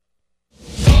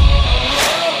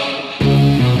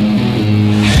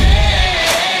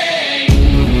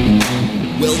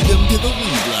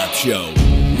Show,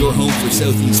 your home for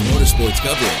Southeast motorsports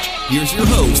coverage. Here's your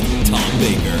host, Tom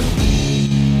Baker.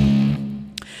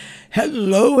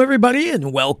 Hello, everybody,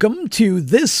 and welcome to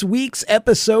this week's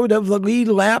episode of the Lead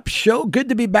Lap Show. Good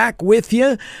to be back with you.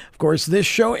 Of course, this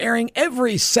show airing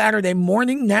every Saturday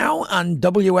morning now on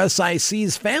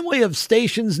WSIC's family of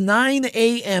stations, 9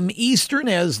 a.m. Eastern,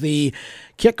 as the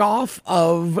kickoff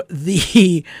of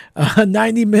the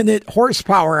 90-minute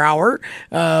horsepower hour,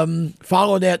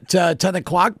 followed at 10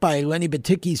 o'clock by Lenny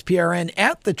Baticki's PRN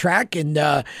at the track, and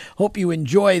hope you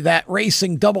enjoy that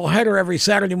racing doubleheader every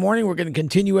Saturday morning. We're going to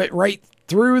continue it right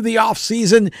through the off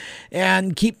season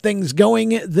and keep things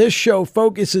going. This show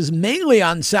focuses mainly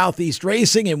on Southeast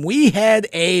racing, and we had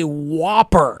a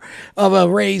whopper of a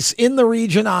race in the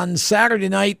region on Saturday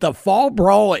night. The Fall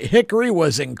Brawl at Hickory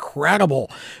was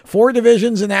incredible. 4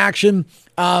 divisions in action.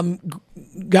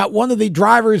 Got one of the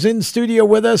drivers in studio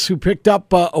with us who picked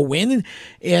up a win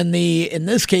in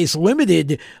this case,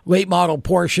 limited late model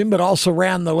portion, but also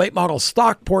ran the late model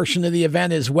stock portion of the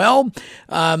event as well.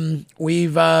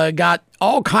 We've got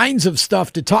all kinds of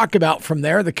stuff to talk about from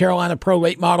there. The Carolina Pro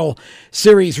Late Model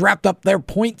Series wrapped up their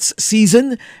points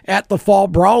season at the Fall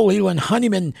Brawl. Leland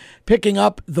Honeyman picking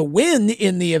up the win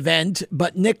in the event,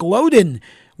 but Nick Loden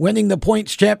winning the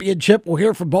points championship. We'll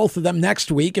hear from both of them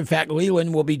next week. In fact,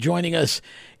 Leland will be joining us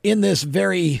in this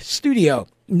very studio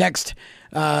next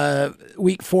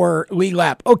week for Lead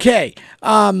Lap. Okay,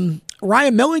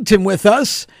 Ryan Millington with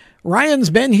us. Ryan's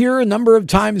been here a number of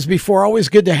times before. Always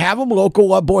good to have him.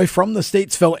 Local boy from the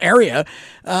Statesville area.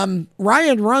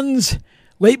 Ryan runs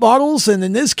late models, and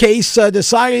in this case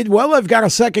decided, well, I've got a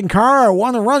second car. I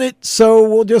want to run it, so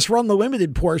we'll just run the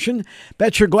limited portion.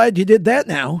 Bet you're glad you did that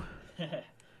now.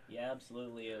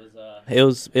 Absolutely,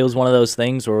 it was one of those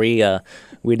things where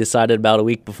we decided about a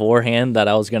week beforehand that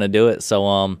I was going to do it.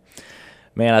 So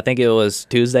man, I think it was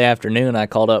Tuesday afternoon. I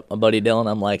called up my buddy Dylan.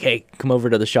 I'm like, hey, come over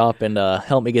to the shop and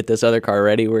help me get this other car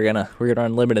ready. We're gonna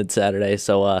run limited Saturday.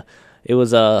 So it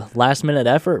was a last minute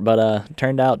effort, but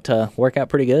turned out to work out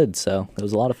pretty good. So it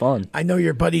was a lot of fun. I know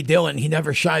your buddy Dylan. He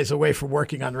never shies away from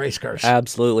working on race cars.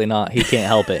 Absolutely not. He can't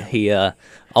help it. He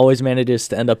always manages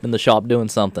to end up in the shop doing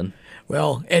something.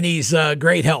 Well, and he's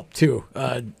great help, too.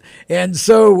 And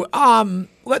so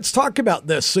let's talk about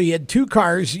this. So you had 2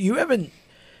 cars. You haven't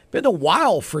been a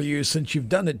while for you since you've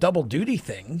done a double duty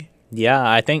thing. Yeah,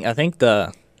 I think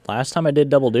the last time I did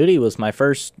double duty was my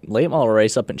first late model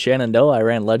race up in Shenandoah. I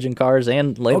ran legend cars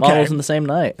and late models in the same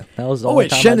night. That was the only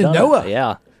time Shenandoah. I'd done it.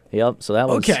 Yeah. Yep. So that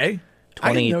was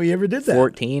I didn't know you ever did that.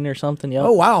 14 or something. Yep.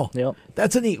 Oh wow. Yep.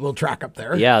 That's a neat little track up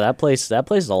there. Yeah, that place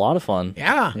is a lot of fun.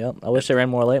 Yeah. Yep. I wish they ran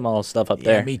more late model stuff up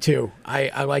there. Yeah, me too.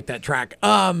 I like that track.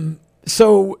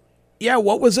 So yeah,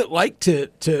 what was it like to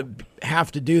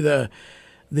have to do the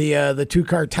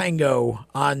 2-car tango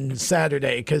on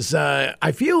Saturday? Because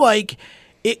I feel like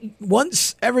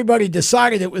once everybody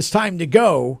decided it was time to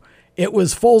go, it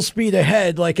was full speed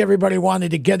ahead. Like everybody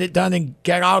wanted to get it done and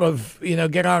get out of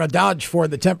Dodge before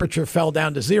the temperature fell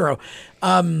down to 0.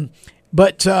 So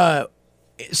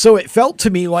it felt to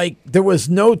me like there was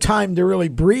no time to really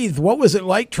breathe. What was it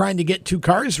like trying to get 2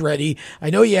 cars ready? I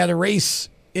know you had a race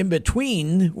in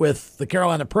between with the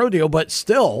Carolina Pro deal, but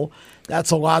still,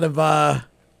 that's a lot of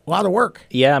work.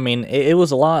 Yeah, I mean, it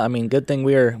was a lot. I mean, good thing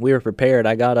we were prepared.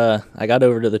 I got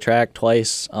over to the track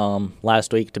twice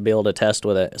last week to be able to test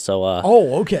with it. So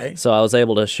okay. So I was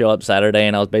able to show up Saturday,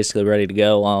 and I was basically ready to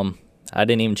go. I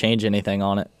didn't even change anything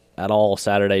on it at all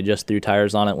Saturday. Just threw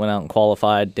tires on it, went out and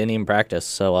qualified. Didn't even practice.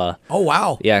 So oh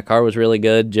wow. Yeah, car was really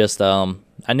good. Just I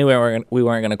knew we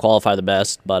weren't going to qualify the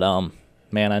best, but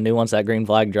man, I knew once that green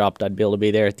flag dropped, I'd be able to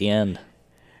be there at the end.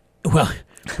 Well.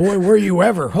 Boy, were you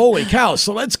ever. Holy cow.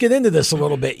 So let's get into this a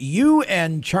little bit. You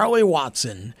and Charlie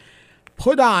Watson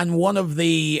put on one of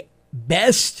the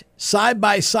best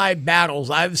side-by-side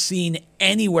battles I've seen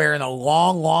anywhere in a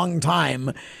long, long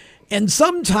time. And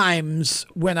sometimes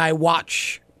when I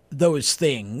watch those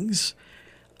things,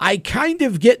 I kind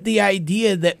of get the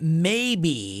idea that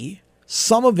maybe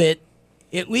some of it,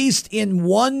 at least in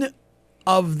one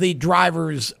of the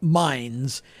drivers'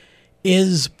 minds,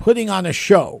 is putting on a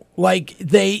show. Like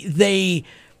they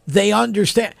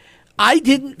understand. I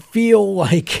didn't feel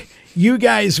like you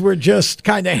guys were just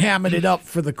kind of hamming it up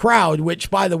for the crowd,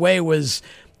 which by the way was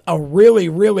a really,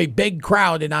 really big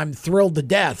crowd, and I'm thrilled to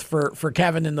death for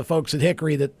Kevin and the folks at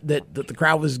Hickory that the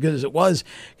crowd was as good as it was,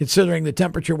 considering the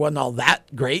temperature wasn't all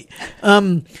that great.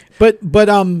 But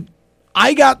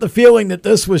I got the feeling that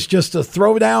this was just a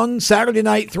Saturday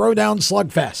night throwdown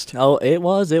slugfest. Oh, it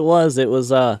was.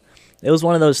 it was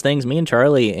one of those things. Me and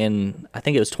Charlie in, I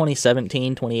think it was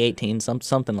 2017, 2018,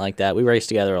 something like that. We raced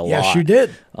together a lot. Yes, you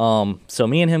did. So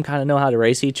me and him kind of know how to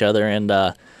race each other, and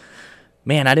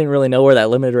man, I didn't really know where that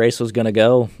limited race was going to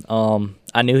go.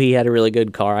 I knew he had a really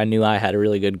good car. I knew I had a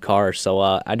really good car. So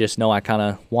I just know I kind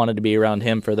of wanted to be around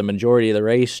him for the majority of the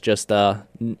race. Just I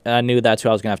knew that's who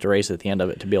I was going to have to race at the end of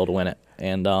it to be able to win it.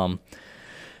 And,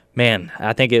 man,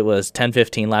 I think it was 10,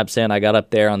 15 laps in. I got up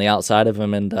there on the outside of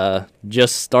him and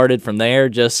just started from there,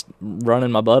 just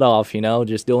running my butt off,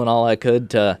 just doing all I could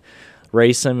to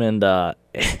race him. And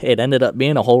it ended up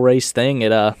being a whole race thing.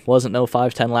 It wasn't no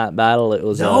 5-10 lap battle. It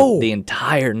was the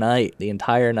entire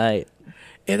night.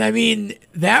 And I mean,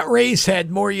 that race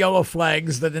had more yellow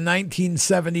flags than the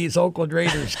 1970s Oakland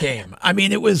Raiders game. I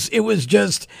mean, it was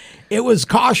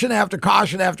caution after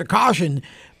caution after caution.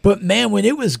 But man, when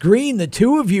it was green, the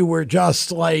two of you were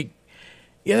just like,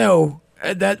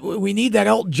 that we need that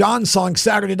Elton John song,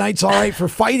 Saturday Night's All Right for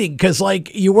Fighting, because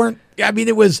like you weren't. I mean,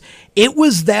 it was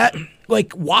that.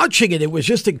 Like watching it was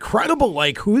just incredible.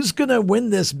 Like, who's going to win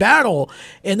this battle?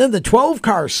 And then the 12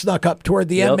 car snuck up toward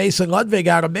the end. Mason Ludwig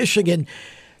out of Michigan,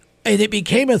 and it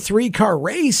became a 3-car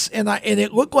race. And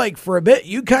it looked like for a bit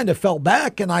you kind of fell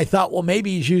back, and I thought, well,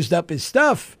 maybe he's used up his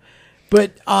stuff.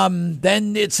 But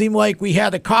then it seemed like we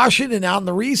had a caution, and on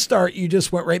the restart, you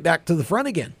just went right back to the front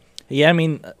again. Yeah, I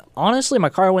mean, honestly, my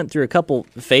car went through a couple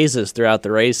phases throughout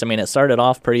the race. I mean, it started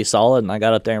off pretty solid, and I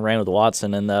got up there and ran with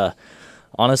Watson, and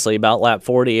honestly, about lap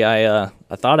 40, I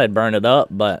thought I'd burn it up,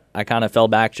 but I kind of fell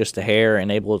back just a hair, and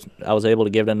I was able to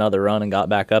give it another run and got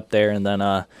back up there. And then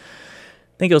I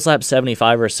think it was lap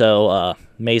 75 or so,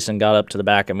 Mason got up to the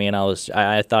back of me, and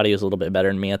I thought he was a little bit better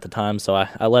than me at the time, so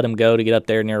I let him go to get up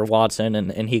there near Watson,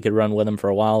 and he could run with him for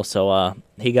a while. So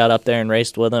he got up there and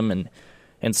raced with him,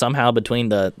 and somehow between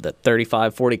the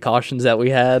 35, 40 cautions that we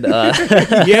had,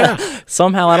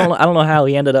 somehow I don't know how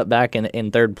he ended up back in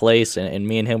third place, and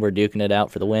me and him were duking it out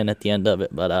for the win at the end of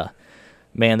it. But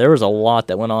man, there was a lot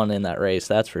that went on in that race,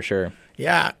 that's for sure.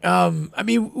 Yeah, I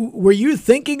mean, were you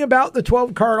thinking about the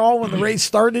 12 car at all when the race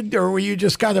started, or were you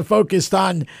just kind of focused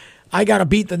on, I got to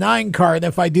beat the 9 car, and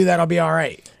if I do that, I'll be all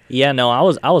right? Yeah, no, I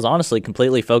was honestly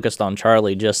completely focused on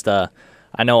Charlie. Just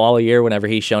I know all year whenever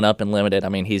he's shown up in limited, I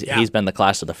mean, he's been the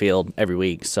class of the field every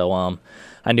week. So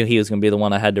I knew he was going to be the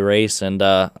one I had to race, and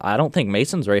I don't think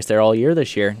Mason's raced there all year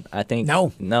this year. I think no,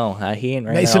 he ain't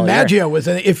raced Mason there all Maggio year. was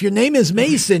in it. If your name is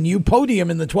Mason, you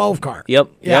podium in the 12 car. Yep.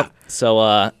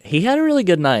 So he had a really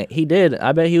good night. He did.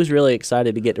 I bet he was really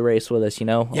excited to get to race with us. A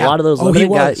lot of those limited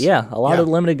guys. Yeah, a lot of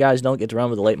the limited guys don't get to run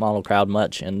with the late model crowd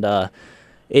much, and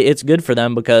it's good for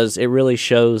them because it really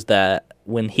shows that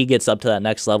when he gets up to that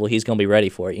next level, he's going to be ready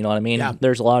for it. You know what I mean? Yeah.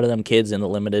 There's a lot of them kids in the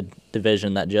limited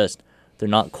division that they're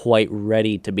not quite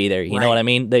ready to be there. You know what I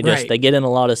mean? They get in a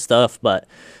lot of stuff, but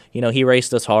he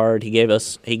raced us hard. He gave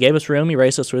us room. He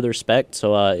raced us with respect.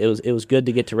 So it was good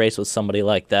to get to race with somebody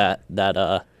like that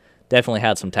definitely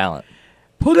had some talent.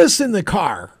 Put us in the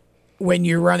car when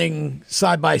you're running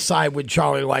side by side with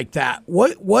Charlie like that.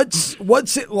 What's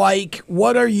it like?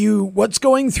 What's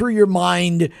going through your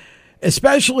mind?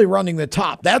 Especially running the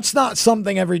top. That's not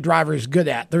something every driver is good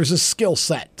at. There's a skill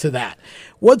set to that.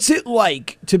 What's it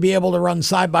like to be able to run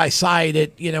side by side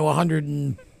at 100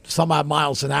 and some odd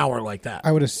miles an hour like that?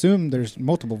 I would assume there's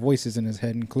multiple voices in his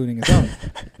head, including his own.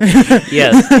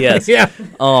 Yes. Yeah.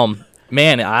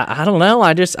 Man, I don't know.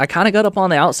 I kind of got up on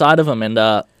the outside of him, and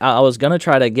I was gonna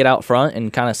try to get out front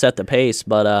and kind of set the pace,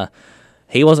 but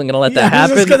he wasn't going to let that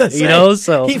happen,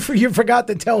 so you forgot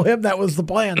to tell him that was the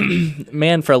plan.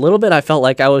 Man, for a little bit, I felt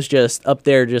like I was just up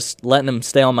there, just letting him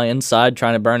stay on my inside,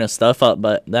 trying to burn his stuff up.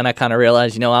 But then I kind of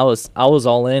realized, I was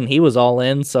all in. He was all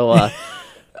in. So I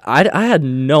had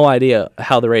no idea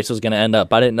how the race was going to end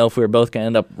up. I didn't know if we were both going to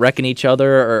end up wrecking each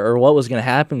other or what was going to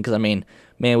happen. Because man,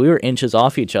 we were inches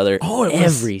off each other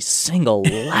every single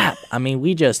lap. I mean,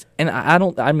 we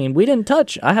didn't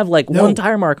touch. I have one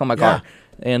tire mark on my car,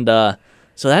 and.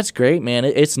 So that's great, man.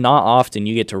 It's not often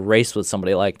you get to race with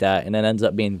somebody like that, and it ends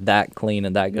up being that clean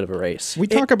and that good of a race. We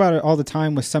talk about it all the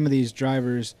time with some of these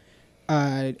drivers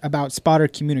about spotter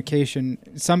communication.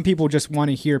 Some people just want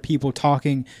to hear people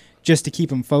talking just to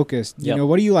keep them focused. You know,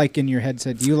 what do you like in your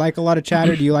headset? Do you like a lot of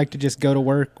chatter? Do you like to just go to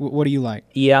work? What do you like?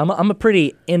 Yeah, I'm a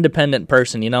pretty independent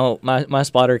person. My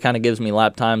spotter kind of gives me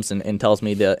lap times and tells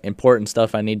me the important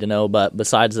stuff I need to know. But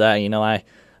besides that,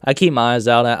 I keep my eyes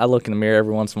out. I look in the mirror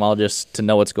every once in a while just to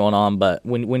know what's going on. But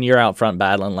when you're out front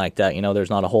battling like that, there's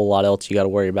not a whole lot else you got to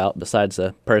worry about besides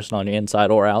the person on your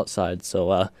inside or outside. So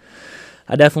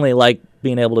I definitely like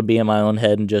being able to be in my own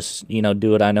head and just,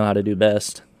 do what I know how to do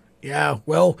best. Yeah,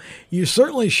 well, you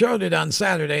certainly showed it on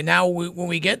Saturday. Now, when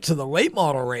we get to the late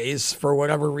model race, for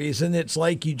whatever reason, it's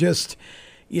like you just,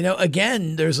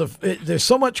 again, there's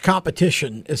so much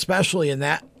competition, especially in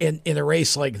a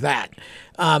race like that.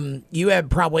 You had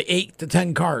probably 8 to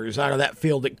 10 cars out of that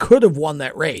field that could have won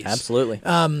that race. Absolutely.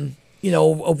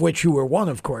 Of which you were one,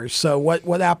 of course. So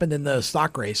what happened in the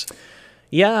stock race?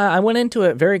 Yeah, I went into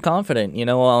it very confident.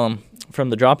 From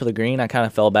the drop of the green, I kind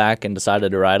of fell back and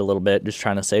decided to ride a little bit, just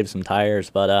trying to save some tires.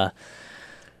 But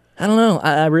I don't know.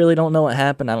 I really don't know what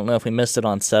happened. I don't know if we missed it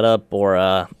on setup or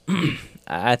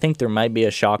I think there might be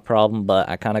a shock problem, but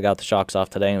I kind of got the shocks off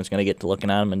today and was going to get to looking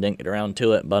at them and didn't get around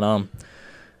to it. But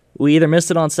we either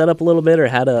missed it on setup a little bit or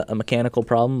had a mechanical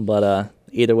problem, but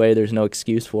either way, there's no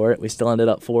excuse for it. We still ended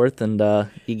up 4th, and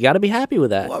you got to be happy with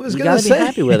that. Well, I was going to say, be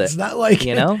happy with it's it. not like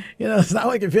it's not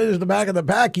like you finished the back of the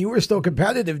pack. You were still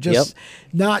competitive, just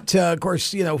not, of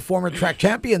course, former track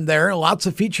champion there. Lots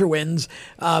of feature wins.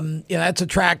 That's a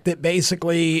track that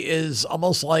basically is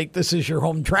almost like this is your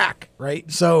home track, right?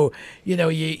 So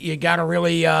you got to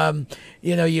really,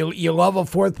 you love a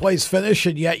 4th place finish,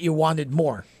 and yet you wanted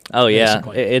more. Oh yeah,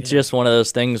 it's just one of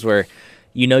those things where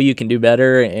you can do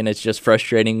better, and it's just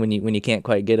frustrating when you can't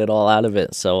quite get it all out of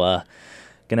it. So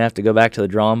gonna have to go back to the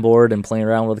drawing board and play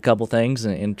around with a couple things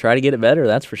and try to get it better.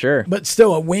 That's for sure. But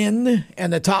still, a win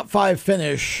and the top 5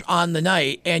 finish on the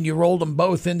night, and you rolled them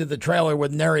both into the trailer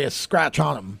with nary a scratch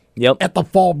on them. Yep. At the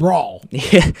Fall Brawl.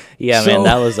 Yeah, man,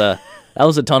 that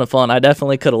was a ton of fun. I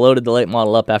definitely could have loaded the late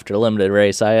model up after the limited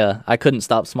race. I couldn't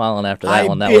stop smiling after that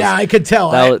one. I could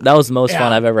tell. That was the most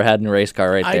fun I've ever had in a race car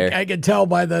right there. I could tell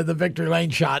by the victory lane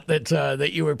shot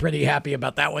that you were pretty happy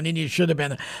about that one, and you should have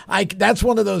been. That's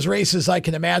one of those races I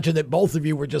can imagine that both of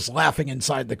you were just laughing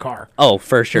inside the car. Oh,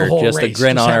 for sure. Just race, a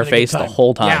grin on our face the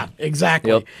whole time. Yeah,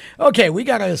 exactly. Yep. Okay, we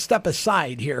got to step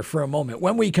aside here for a moment.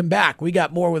 When we come back, we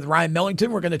got more with Ryan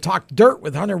Millington. We're going to talk dirt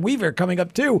with Hunter Weaver coming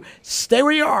up too. Stay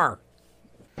where you are.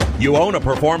 You own a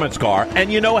performance car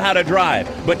and you know how to drive,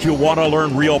 but you want to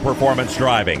learn real performance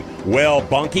driving. Well,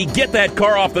 Bunky, get that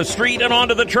car off the street and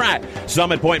onto the track.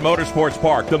 Summit Point Motorsports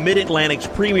Park, the Mid-Atlantic's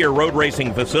premier road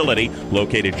racing facility,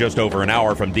 located just over an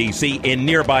hour from D.C. in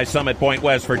nearby Summit Point,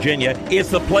 West Virginia,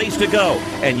 is the place to go.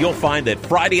 And you'll find that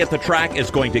Friday at the track is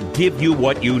going to give you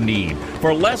what you need.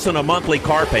 For less than a monthly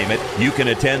car payment, you can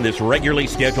attend this regularly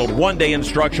scheduled one-day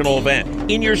instructional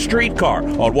event in your street car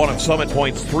on one of Summit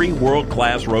Point's 3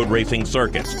 world-class road racing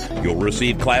circuits. You'll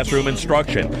receive classroom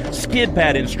instruction, skid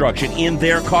pad instruction in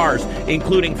their cars,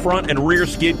 including front and rear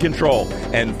skid control,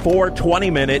 and 4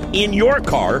 20-minute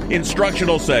in-your-car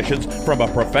instructional sessions from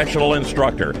a professional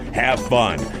instructor. Have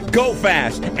fun, go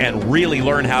fast, and really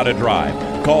learn how to drive.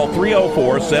 Call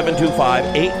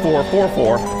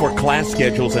 304-725-8444 for class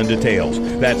schedules and details.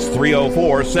 That's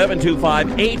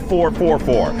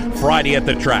 304-725-8444. Friday at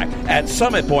the track at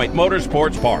Summit Point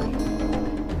Motorsports Park.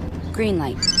 Green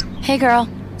light. Hey girl,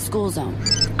 school zone.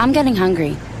 I'm getting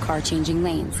hungry. Car changing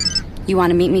lanes. You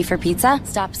want to meet me for pizza?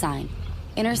 Stop sign.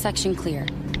 Intersection clear.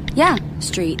 Yeah,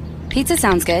 street. Pizza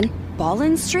sounds good. Ball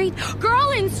in street?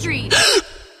 Girl in street!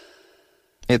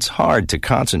 It's hard to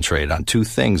concentrate on 2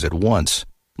 things at once,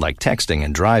 like texting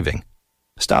and driving.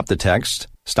 Stop the text,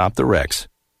 stop the wrecks.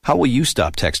 How will you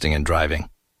stop texting and driving?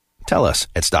 Tell us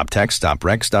at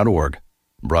stoptextstopwrecks.org.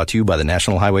 Brought to you by the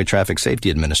National Highway Traffic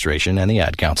Safety Administration and the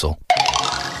Ad Council.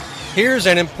 Here's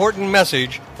an important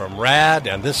message from RAD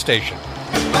and this station.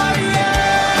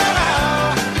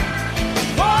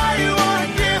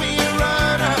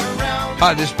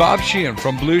 Hi, this is Bob Sheehan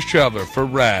from Blues Traveler for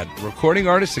RAD, recording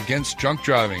artists against drunk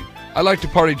driving. I like to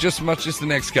party just as much as the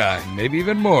next guy, maybe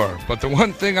even more, but the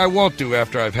one thing I won't do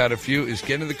after I've had a few is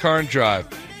get in the car and drive.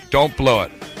 Don't blow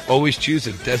it. Always choose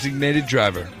a designated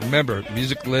driver. Remember,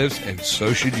 music lives and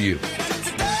so should you.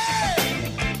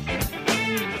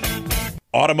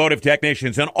 Automotive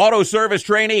technicians and auto service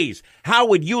trainees, how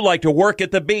would you like to work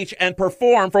at the beach and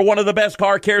perform for one of the best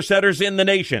car care centers in the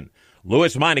nation?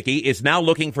 Lewis Meineke is now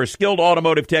looking for skilled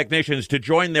automotive technicians to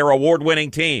join their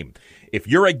award-winning team. If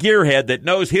you're a gearhead that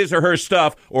knows his or her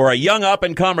stuff, or a young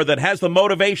up-and-comer that has the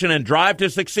motivation and drive to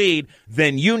succeed,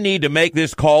 then you need to make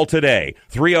this call today.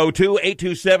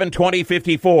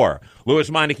 302-827-2054.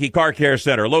 Lewis Meineke Car Care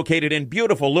Center, located in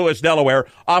beautiful Lewis, Delaware,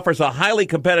 offers a highly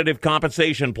competitive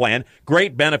compensation plan,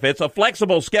 great benefits, a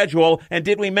flexible schedule, and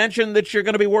did we mention that you're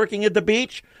going to be working at the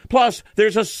beach? Plus,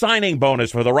 there's a signing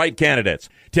bonus for the right candidates.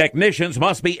 Technicians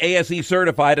must be ASE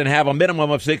certified and have a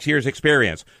minimum of 6 years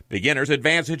experience. Beginners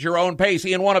advance at your own pace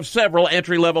in one of several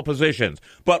entry-level positions.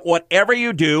 But whatever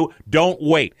you do, don't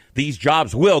wait. These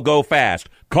jobs will go fast.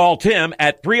 Call Tim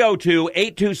at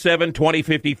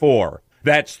 302-827-2054.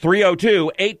 That's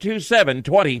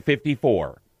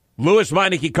 302-827-2054. Lewis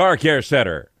Meineke Car Care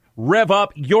Center. Rev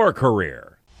up your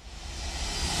career.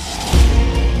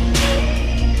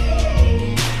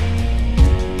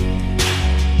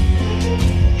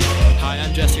 Hi,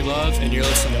 I'm Jesse Love, and you're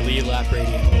listening to Lead Lap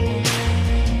Radio.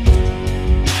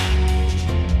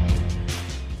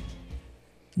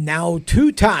 Now,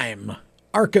 two-time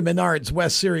ARCA Menards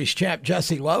West Series champ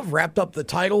Jesse Love wrapped up the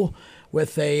title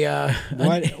with a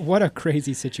what a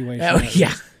crazy situation.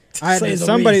 Yeah.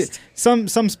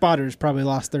 Some spotters probably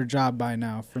lost their job by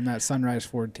now from that Sunrise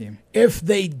Ford team. If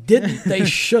they didn't, they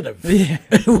should have. Yeah.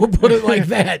 We'll put it like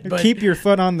that. But keep your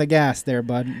foot on the gas there,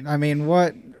 bud. I mean,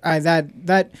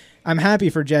 I'm happy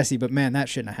for Jesse, but man, that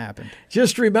shouldn't have happened.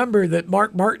 Just remember that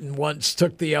Mark Martin once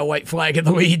took the white flag in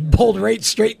the lead, pulled right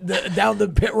straight down the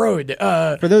pit road.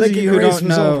 For those of you who don't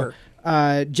know,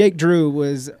 Jake Drew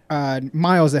was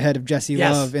miles ahead of Jesse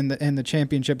Love in the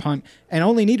championship hunt, and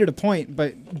only needed a point.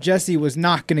 But Jesse was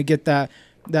not going to get that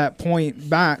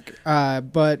point back.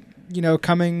 But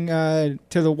coming to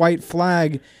the white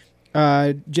flag,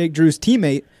 Jake Drew's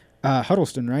teammate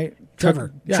Huddleston, right?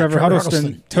 Trevor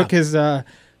Huddleston took his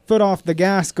foot off the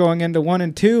gas going into 1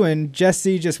 and 2, and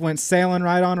Jesse just went sailing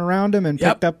right on around him and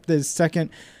picked up his second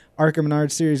ARCA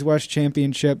Menards Series West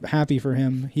Championship. Happy for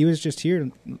him. He was just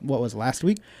here, what was it, last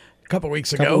week? A couple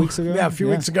weeks ago. Yeah, a few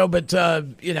weeks ago. But, I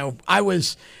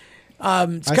was,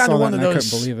 it's kind of one of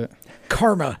those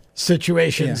karma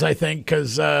situations, I think,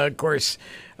 because, of course,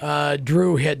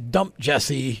 Drew had dumped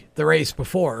Jesse the race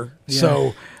before. Yeah.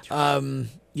 So,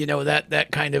 that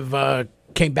kind of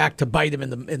came back to bite him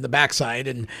in the backside,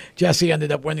 and Jesse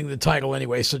ended up winning the title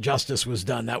anyway. So justice was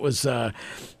done. That was a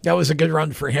good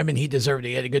run for him, and he deserved it.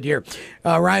 He had a good year.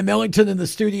 Ryan Millington in the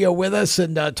studio with us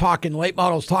and talking late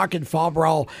models, talking fall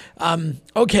brawl.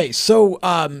 Okay, so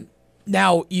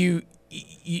now you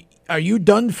are you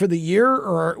done for the year,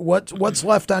 or what's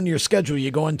left on your schedule?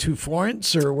 You going to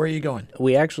Florence, or where are you going?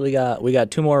 We actually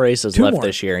got 2 more races left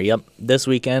this year. Yep, this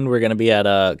weekend we're going to be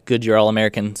at Goodyear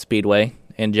All-American Speedway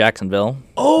in Jacksonville.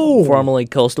 Oh, formerly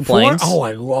Coastal Plains.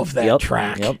 I love that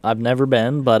track. Yep, I've never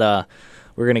been, but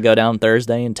we're going to go down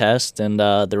Thursday and test, and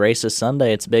the race is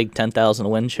Sunday. It's a big 10,000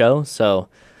 win show, so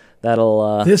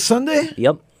that'll this Sunday.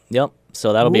 Yep.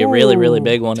 So that'll be a really, really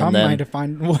big one. Tom and then might have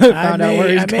found out where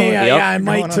he's going. I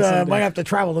might have to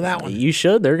travel to that one. You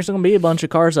should. There's going to be a bunch of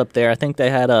cars up there. I think they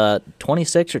had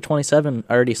 26 or 27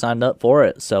 already signed up for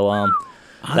it. So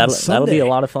that'll be a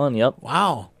lot of fun. Yep.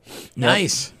 Wow.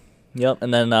 Nice. Yep,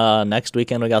 and then next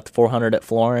weekend we got the 400 at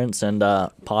Florence, and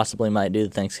possibly might do the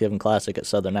Thanksgiving Classic at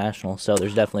Southern National. So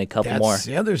there's definitely a couple more.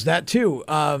 Yeah, there's that too.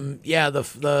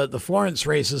 The Florence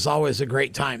race is always a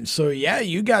great time. So yeah,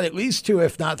 you got at least 2,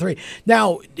 if not 3.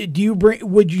 Now,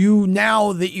 would you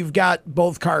now that you've got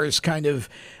both cars kind of?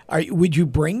 Would you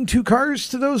bring 2 cars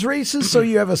to those races so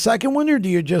you have a second one, or do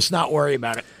you just not worry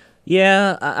about it?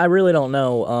 Yeah, I really don't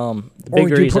know. Or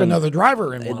would you put another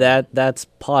driver in one? That's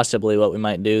possibly what we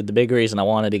might do. The big reason I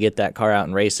wanted to get that car out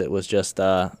and race it was just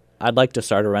I'd like to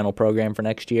start a rental program for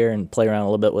next year and play around a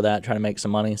little bit with that, try to make some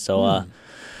money. So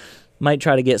might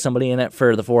try to get somebody in it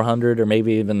for the 400 or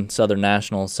maybe even Southern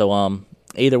National. So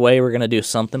either way, we're going to do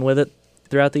something with it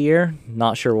throughout the year.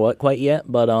 Not sure what quite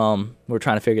yet, but we're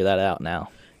trying to figure that out now.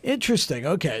 Interesting.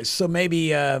 Okay, so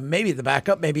maybe the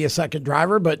backup, maybe a second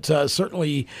driver, but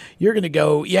certainly you're going to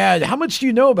go. Yeah. How much do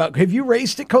you know about? Have you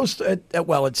raced at Coast?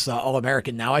 Well, it's All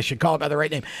American now. I should call it by the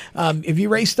right name. Have you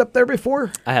raced up there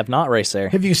before? I have not raced there.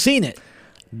 Have you seen it?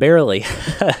 Barely.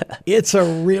 It's a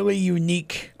really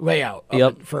unique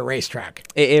layout for a racetrack.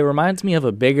 It reminds me of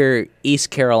a bigger East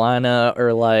Carolina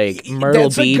or like Myrtle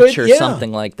Beach or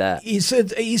something like that.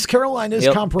 East Carolina is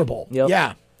comparable. Yep.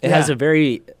 Yeah. It has a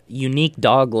very unique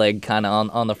dog leg kind of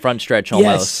on the front stretch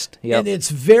almost. Yes, and it's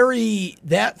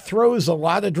that throws a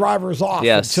lot of drivers off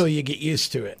until you get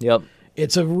used to it. Yep.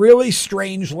 It's a really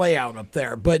strange layout up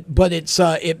there, but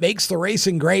it makes the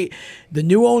racing great. The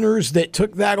new owners that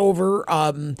took that over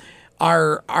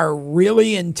are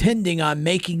really intending on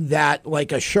making that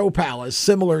like a show palace,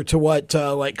 similar to what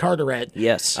like Carteret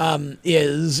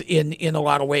is in a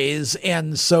lot of ways,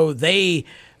 and so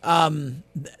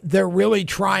they're really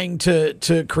trying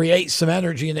to create some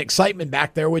energy and excitement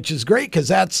back there, which is great because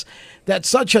that's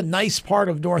such a nice part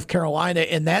of North Carolina,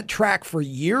 and that track for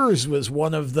years was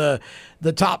one of the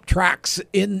top tracks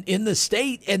in the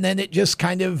state, and then it just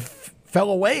kind of fell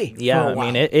away. Yeah, for a while.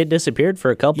 I mean it disappeared for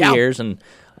a couple years, and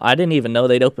I didn't even know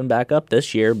they'd open back up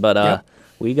this year, but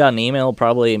we got an email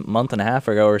probably a month and a half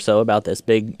ago or so about this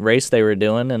big race they were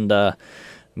doing, and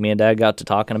me and Dad got to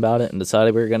talking about it and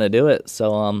decided we were going to do it.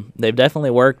 So they've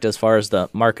definitely worked as far as the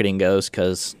marketing goes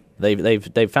because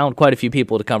they've found quite a few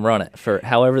people to come run it for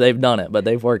however they've done it, but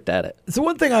they've worked at it. So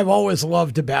one thing I've always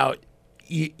loved about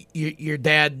your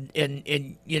dad,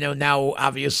 and now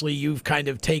obviously you've kind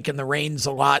of taken the reins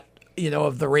a lot,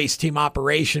 of the race team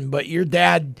operation, but your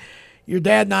dad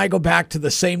and I go back to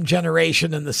the same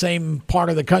generation in the same part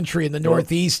of the country in the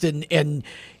Northeast, and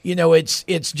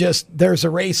it's just, there's a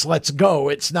race, let's go.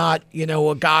 It's not,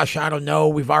 well, gosh, I don't know,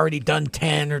 we've already done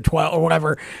 10 or 12 or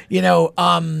whatever.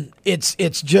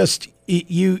 It's just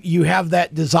you have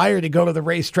that desire to go to the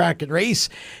racetrack and race,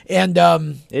 and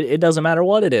it doesn't matter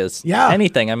what it is. Yeah,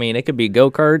 anything. I mean, it could be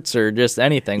go-karts or just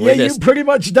anything. Yeah, you've pretty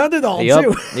much done it all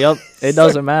too. Yep. It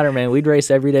doesn't matter, man. We'd race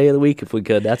every day of the week if we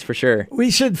could. That's for sure. We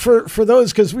should for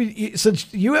those, because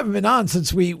since you haven't been on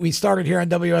since we started here on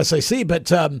WSIC,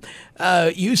 but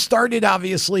you started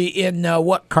obviously in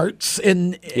what, karts,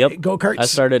 in go-karts? I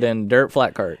started in dirt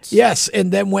flat karts. Yes,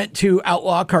 and then went to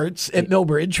outlaw karts at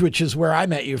Millbridge, which is where I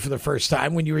met you for the first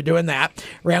time when you were doing that.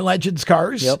 Ran Legends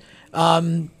cars. Yep.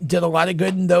 Did a lot of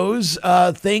good in those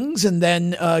things, and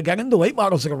then got into late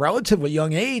models at a relatively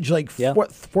young age, like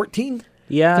 14.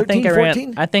 Yeah, 13,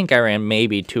 14? I think I ran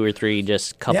maybe 2 or 3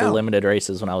 just couple limited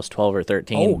races when I was 12 or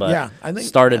 13. But I think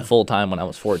started full time when I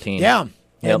was 14. Yeah,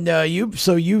 yep. And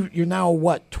you're now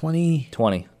what, 20?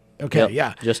 20. Okay, yep.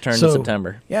 yeah. Just turned in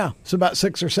September. Yeah, so about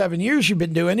 6 or 7 years you've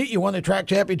been doing it. You won a track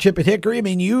championship at Hickory. I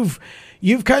mean, you've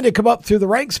kind of come up through the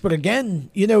ranks, but again,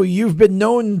 you've been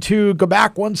known to go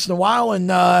back once in a while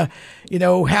and,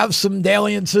 have some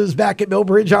dalliances back at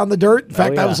Millbridge on the dirt. In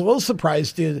fact, I was a little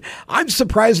surprised. I'm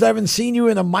surprised I haven't seen you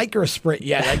in a micro sprint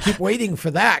yet. I keep waiting for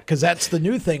that because that's the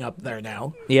new thing up there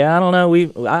now. Yeah, I don't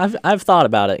know. I've thought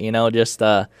about it, just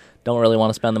don't really want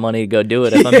to spend the money to go do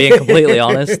it, if I'm being completely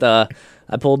honest.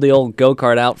 I pulled the old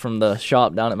go-kart out from the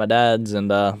shop down at my dad's and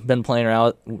been playing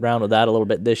around with that a little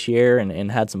bit this year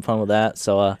and had some fun with that.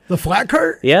 So the flat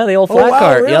cart? Yeah, the old flat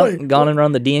cart. Really? Yep, gone and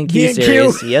run the D&Q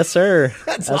series. Yes, sir.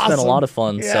 That's awesome. Been a lot of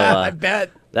fun. Yeah, so, I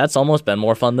bet. That's almost been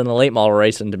more fun than the late model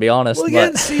racing, to be honest. Well,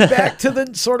 again, see, back to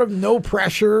the sort of no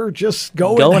pressure, just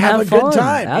go and have a fun. good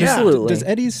time. Absolutely. Does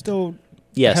Eddie still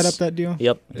head up that deal?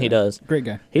 Yep, he does. Great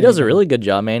guy. He does a really good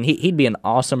job, man. He'd be an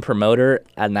awesome promoter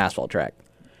at an asphalt track.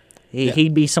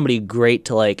 He'd be somebody great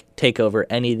to take over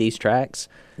any of these tracks.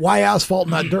 Why asphalt,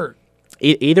 not dirt?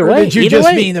 Either or way. Did you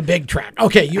just mean a big track?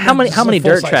 Okay. How many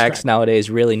dirt tracks nowadays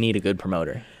really need a good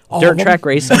promoter? All dirt track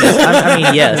racing is, I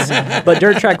mean, yes, but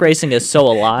dirt track racing is so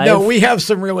alive. No, we have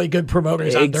some really good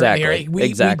promoters on dirt here.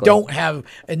 We don't have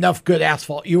enough good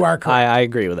asphalt. You are correct. I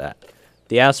agree with that.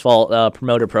 The asphalt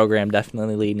promoter program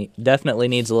definitely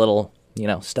needs a little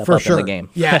step up in the game.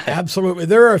 Yeah, absolutely.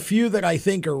 There are a few that I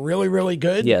think are really, really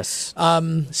good. Yes.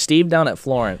 Steve down at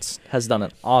Florence has done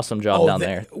an awesome job down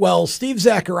there. Well, Steve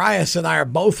Zacharias and I are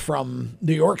both from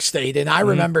New York State, and I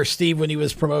remember Steve when he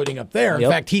was promoting up there. In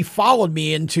fact, he followed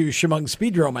me into Chemung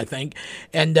Speedrome, I think,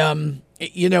 and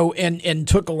and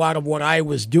took a lot of what I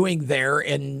was doing there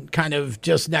and kind of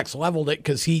just next leveled it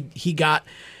because he got.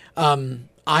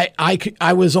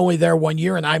 I was only there 1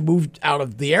 year and I moved out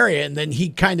of the area, and then he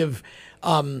kind of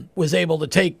was able to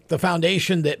take the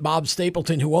foundation that Bob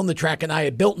Stapleton, who owned the track, and I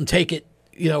had built and take it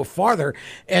farther,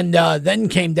 and then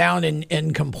came down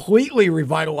and completely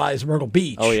revitalized Myrtle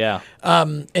Beach. Oh yeah.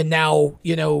 And now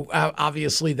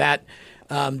obviously that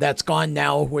that's gone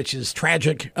now, which is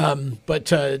tragic. But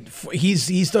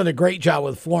he's done a great job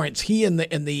with Florence. He and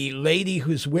the lady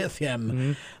who's with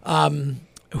him.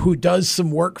 Who does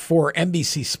some work for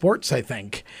NBC Sports, I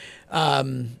think,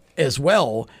 as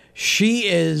well.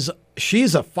 She's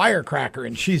a firecracker,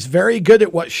 and she's very good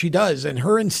at what she does. And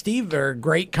her and Steve are a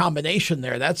great combination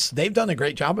there. They've done a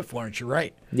great job at Florence. You're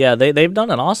right. Yeah, they've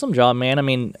done an awesome job, man. I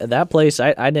mean, that place,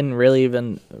 I didn't really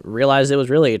even realize it was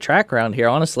really a track around here,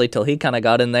 honestly, till he kind of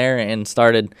got in there and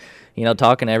started,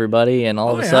 talking to everybody. And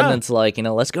all of a sudden, it's like,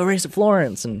 let's go race at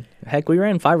Florence. And heck, we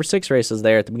ran 5 or 6 races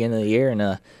there at the beginning of the year,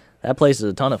 and that place is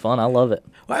a ton of fun. I love it.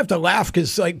 Well, I have to laugh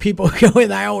because people go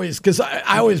in. I always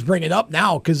bring it up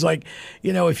now because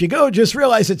if you go, just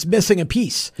realize it's missing a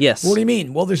piece. Yes. What do you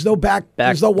mean? Well, there's no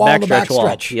there's no wall in the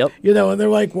backstretch. Yep. And they're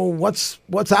like, well, what's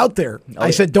out there? I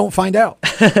said, don't find out.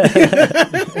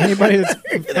 Anybody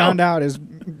that's found out has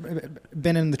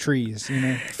been in the trees.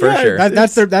 For sure.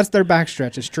 That's their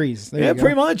backstretch. It's trees. There you go.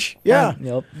 Pretty much. Yeah.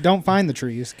 Yep. Don't find the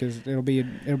trees because it'll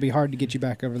be hard to get you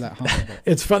back over that hump.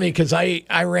 It's funny because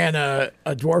I ran a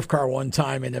dwarf car one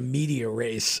time in a media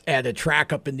race at a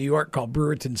track up in New York called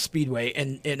Brewerton Speedway,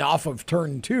 and off of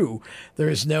turn 2,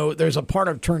 there's a part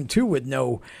of turn 2 with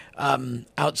no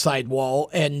outside wall,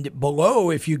 and below,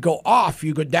 if you go off,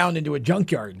 you go down into a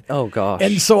junkyard. Oh gosh.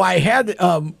 And so I had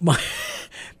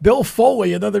Bill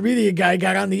Foley, another media guy,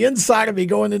 got on the inside of me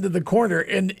going into the corner,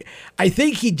 and I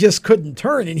think he just couldn't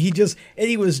turn, and he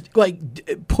was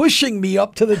like pushing me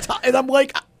up to the top, and I'm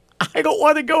like, I don't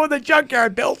want to go in the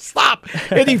junkyard, Bill. Stop.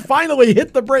 And he finally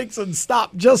hit the brakes and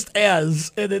stopped just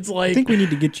as. And it's like, I think we need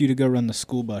to get you to go run the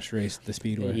school bus race at the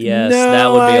Speedway. Yes, no,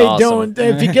 that would be I awesome.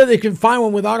 don't. If you can find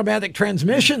one with automatic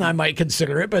transmission, I might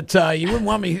consider it. But you wouldn't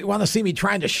want to see me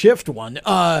trying to shift one.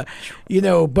 But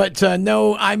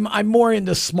no, I'm more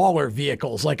into smaller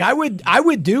vehicles. Like I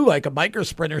would do like a biker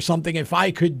sprint or something if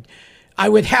I could. I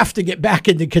would have to get back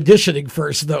into conditioning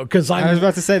first, though, because I was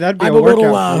about to say that'd be I'm a workout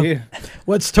little. for you.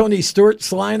 What's Tony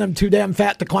Stewart's line? I'm too damn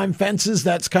fat to climb fences.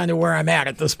 That's kind of where I'm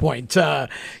at this point. But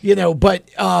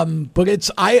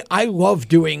it's I love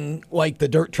doing like the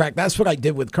dirt track. That's what I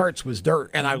did with karts was dirt,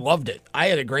 and I loved it. I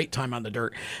had a great time on the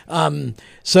dirt.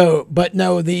 But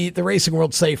no, the racing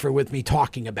world's safer with me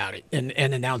talking about it and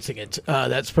announcing it.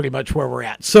 That's pretty much where we're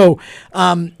at. So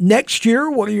next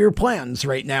year, what are your plans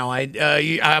right now?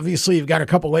 Obviously, you've got a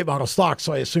couple late model stocks,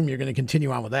 so I assume you're going to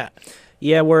continue on with that.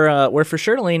 Yeah, we're for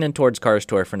sure leaning towards Cars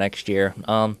Tour for next year.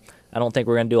 I don't think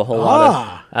we're going to do a whole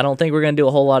lot. I don't think we're going to do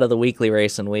a whole lot of the weekly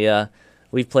racing.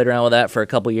 We've played around with that for a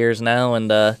couple years now,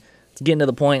 and it's getting to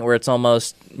the point where it's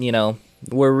almost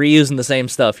we're reusing the same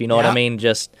stuff. You know what I mean?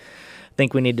 Just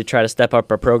think we need to try to step up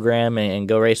our program and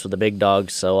go race with the big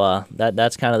dogs. So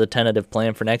that's kind of the tentative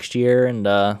plan for next year, and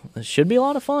it should be a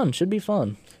lot of fun. Should be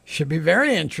fun. Should be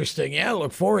very interesting. Yeah,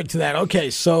 look forward to that.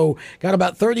 Okay, so got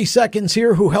about 30 seconds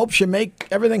here. Who helps you make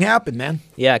everything happen, man?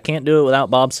 Yeah, can't do it without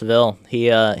Bob Seville. He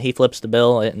flips the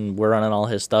bill, and we're running all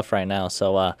his stuff right now.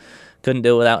 So couldn't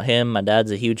do it without him. My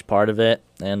dad's a huge part of it.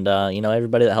 And,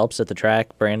 everybody that helps at the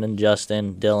track, Brandon,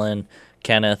 Justin, Dylan,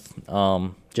 Kenneth,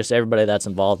 just everybody that's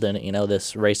involved in it.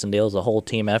 This racing deal is a whole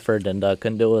team effort, and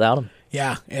couldn't do it without him.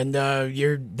 Yeah, and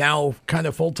you're now kind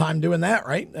of full-time doing that,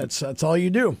 right? That's all you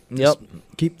do. Yep.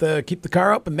 Keep the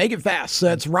car up and make it fast. So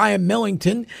that's Ryan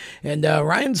Millington, and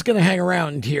Ryan's going to hang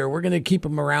around here. We're going to keep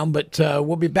him around, but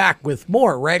we'll be back with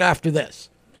more right after this.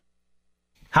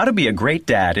 How to be a great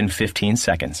dad in 15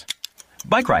 seconds.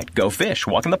 Bike ride, go fish,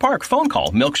 walk in the park, phone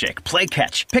call, milkshake, play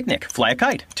catch, picnic, fly a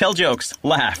kite, tell jokes,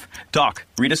 laugh, talk,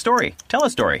 read a story, tell a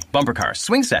story, bumper car,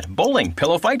 swing set, bowling,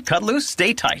 pillow fight, cut loose,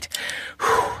 stay tight.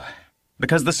 Whew.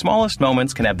 Because the smallest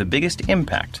moments can have the biggest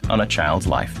impact on a child's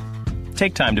life.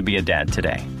 Take time to be a dad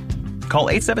today. Call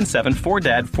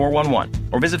 877-4DAD-411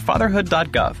 or visit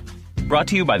fatherhood.gov. Brought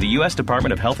to you by the U.S.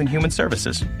 Department of Health and Human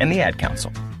Services and the Ad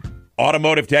Council.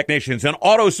 Automotive technicians and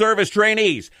auto service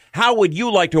trainees, how would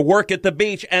you like to work at the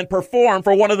beach and perform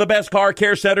for one of the best car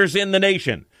care centers in the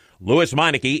nation? Louis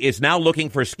Meineke is now looking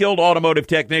for skilled automotive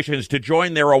technicians to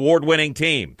join their award-winning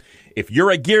team. If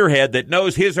you're a gearhead that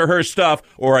knows his or her stuff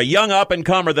or a young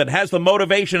up-and-comer that has the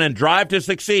motivation and drive to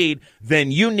succeed,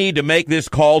 then you need to make this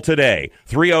call today.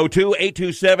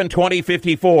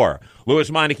 302-827-2054.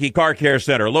 Louis Meineke Car Care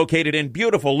Center, located in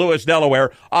beautiful Lewis,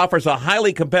 Delaware, offers a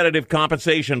highly competitive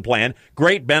compensation plan,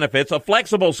 great benefits, a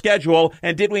flexible schedule,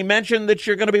 and did we mention that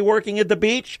you're going to be working at the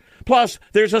beach? Plus,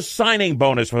 there's a signing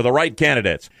bonus for the right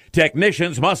candidates.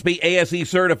 Technicians must be ASE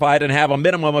certified and have a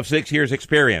minimum of 6 years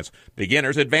experience.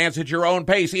 Beginners advance at your own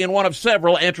pace in one of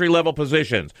several entry-level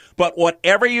positions. But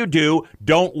whatever you do,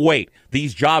 don't wait.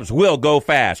 These jobs will go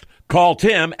fast. Call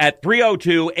Tim at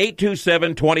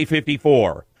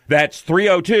 302-827-2054. That's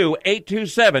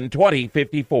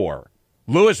 302-827-2054.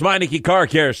 Louis Meineke Car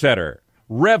Care Center.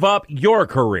 Rev up your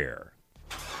career.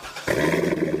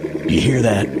 You hear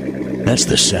that? That's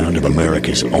the sound of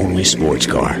America's only sports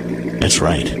car. That's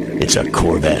right. It's a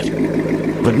Corvette.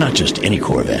 But not just any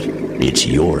Corvette. It's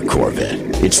your Corvette.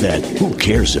 It's that who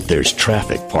cares if there's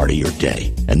traffic part of your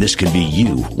day. And this can be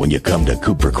you when you come to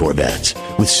Cooper Corvettes.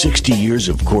 With 60 years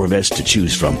of Corvettes to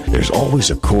choose from, there's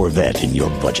always a Corvette in your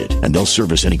budget. And they'll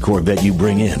service any Corvette you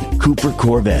bring in. Cooper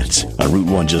Corvettes on Route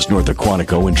 1 just north of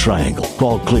Quantico and Triangle.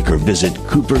 Call, click, or visit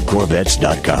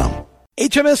CooperCorvettes.com.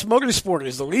 HMS Motorsport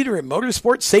is the leader in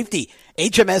motorsport safety.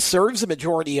 HMS serves a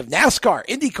majority of NASCAR,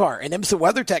 IndyCar, and IMSA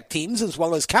WeatherTech teams, as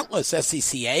well as countless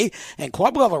SCCA and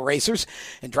club-level racers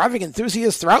and driving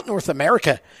enthusiasts throughout North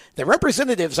America. Their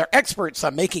representatives are experts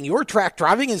on making your track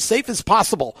driving as safe as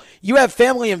possible. You have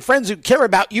family and friends who care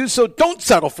about you, so don't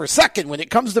settle for second when it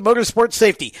comes to motorsport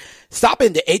safety. Stop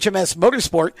into HMS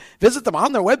Motorsport, visit them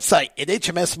on their website at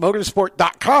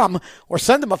hmsmotorsport.com, or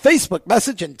send them a Facebook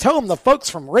message and tell them the folks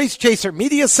from Race Chaser Desert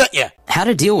Media sent you. How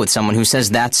to deal with someone who says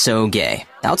that's so gay.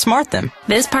 Outsmart them.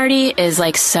 This party is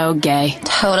like so gay.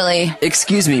 Totally.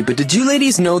 Excuse me, but did you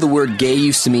ladies know the word gay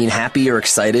used to mean happy or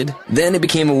excited? Then it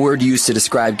became a word used to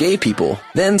describe gay people.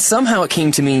 Then somehow it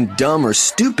came to mean dumb or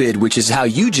stupid, which is how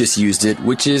you just used it,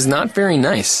 which is not very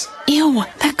nice. Ew,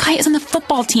 that guy is on the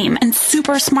football team and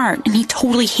super smart, and he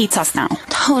totally hates us now.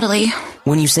 Totally.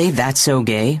 When you say that's so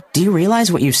gay, do you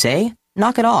realize what you say?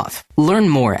 Knock it off. Learn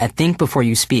more at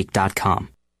thinkbeforeyouspeak.com.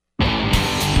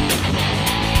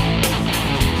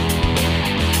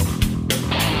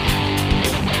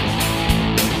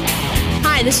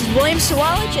 Hi, this is William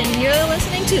Sawalich, and you're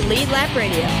listening to Lead Lap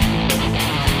Radio.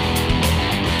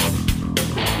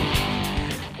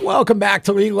 Welcome back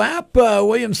to Lead Lap.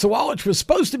 William Sawalich was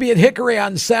supposed to be at Hickory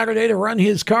on Saturday to run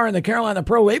his car in the Carolina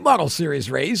Pro Late Model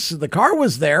Series race. The car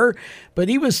was there, but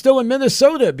he was still in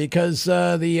Minnesota because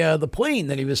the plane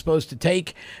that he was supposed to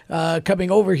take coming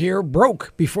over here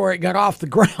broke before it got off the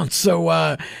ground.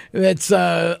 So it's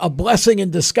a blessing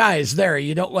in disguise there.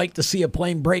 You don't like to see a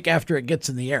plane break after it gets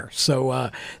in the air.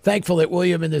 So thankful that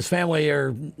William and his family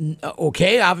are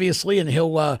okay, obviously, and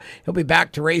he'll be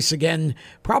back to race again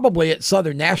probably at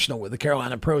Southern National with the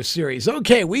Carolina Pro Series.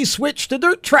 Okay, we switch to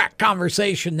dirt track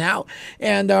conversation now,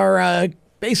 and our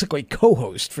basically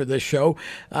co-host for this show,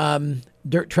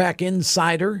 dirt track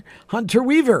insider Hunter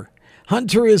Weaver.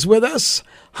 Hunter is with us.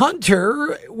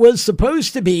 Hunter was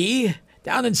supposed to be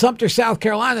down in Sumter, South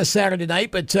Carolina Saturday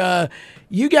night, but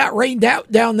you got rained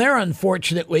out down there,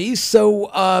 unfortunately.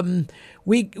 So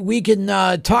we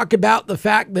can talk about the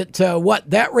fact that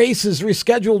that race is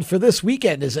rescheduled for this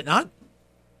weekend, is it not?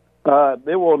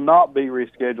 It will not be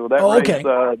rescheduled. That okay.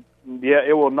 Race,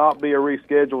 it will not be a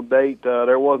rescheduled date.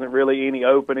 There wasn't really any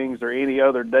openings or any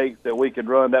other dates that we could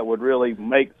run that would really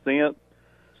make sense.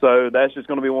 So that's just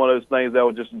going to be one of those things that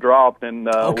will just drop, and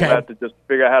we'll have to just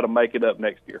figure out how to make it up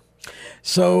next year.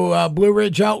 So Blue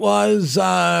Ridge Outlaws,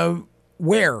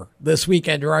 where this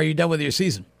weekend, or are you done with your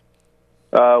season?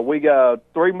 We got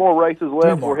 3 more races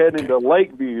left. We're heading to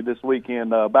Lakeview this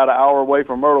weekend, about an hour away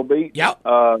from Myrtle Beach. Yep.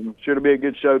 Should be a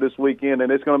good show this weekend,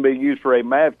 and it's going to be used for a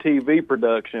MAV TV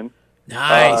production.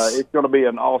 Nice. It's going to be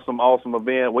an awesome, awesome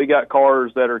event. We got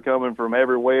cars that are coming from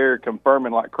everywhere,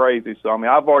 confirming like crazy. So, I mean,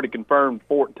 I've already confirmed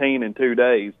 14 in 2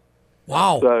 days.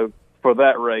 Wow. So, for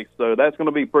that race. So, that's going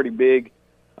to be pretty big.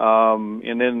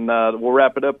 And then we'll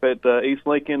wrap it up at East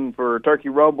Lincoln for Turkey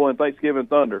Rumble and Thanksgiving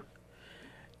Thunder.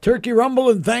 Turkey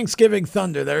Rumble and Thanksgiving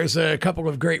Thunder. There's a couple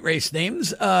of great race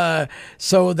names.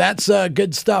 So that's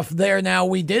good stuff there. Now,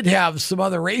 we did have some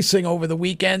other racing over the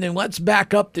weekend, and let's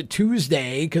back up to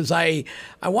Tuesday because I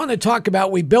want to talk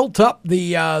about, we built up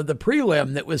the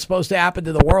prelim that was supposed to happen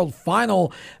to the World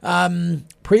Final.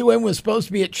 Prelim was supposed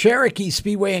to be at Cherokee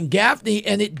Speedway in Gaffney,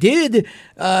 and it did.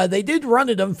 They did run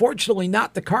it, unfortunately,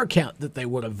 not the car count that they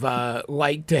would have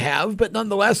liked to have, but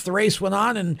nonetheless, the race went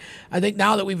on, and I think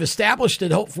now that we've established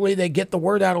it, hopefully they get the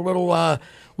word out a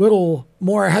little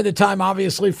more ahead of time,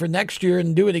 obviously, for next year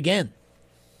and do it again.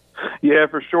 Yeah,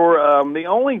 for sure. The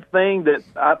only thing that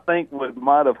I think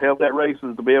might have helped that race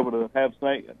was to be able to have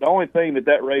the only thing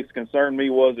that race concerned me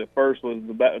was at first was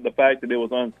the fact that it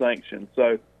was unsanctioned.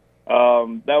 So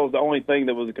that was the only thing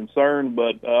that was a concern,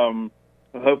 but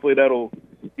hopefully that'll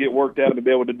get worked out to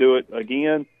be able to do it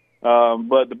again.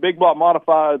 But the big block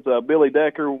modifieds, Billy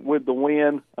Decker with the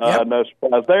win. No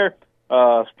surprise there.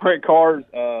 Sprint cars,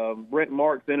 Brent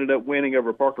Marks ended up winning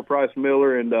over Parker Price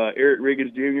Miller and Eric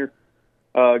Riggins Jr.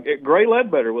 Gray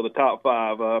Ledbetter with a top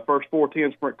 5. First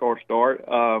 410 sprint car start.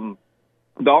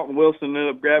 Dalton Wilson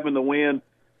ended up grabbing the win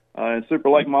in Super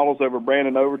Late models over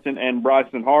Brandon Overton and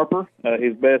Bryson Harper,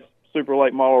 his best Super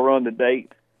Late model run to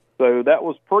date. So that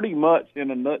was pretty much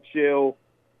in a nutshell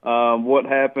what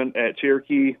happened at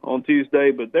Cherokee on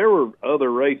Tuesday. But there were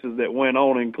other races that went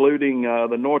on, including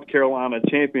the North Carolina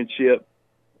Championship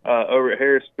over at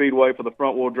Harris Speedway for the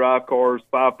front-wheel drive cars,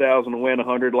 5,000 to win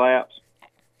 100 laps.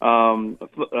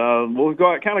 We'll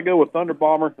go with Thunder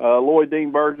Bomber, Lloyd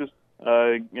Dean Burgess,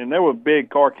 and there were big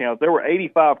car counts. There were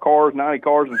 85 cars, 90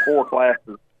 cars, and 4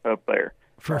 classes up there.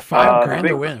 For $5,000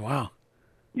 to win, wow.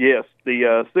 Yes,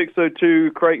 the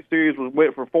 602 Crate Series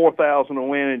went for 4,000 to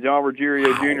win, and John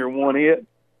Ruggiero Jr. won it.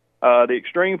 The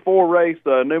Extreme 4 race,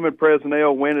 Newman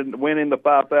Presnell winning the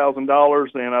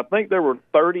 $5,000, and I think there were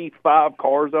 35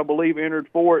 cars, I believe, entered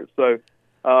for it. So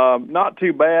not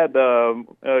too bad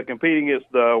competing against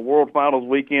the World Finals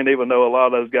weekend, even though a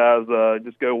lot of those guys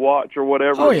just go watch or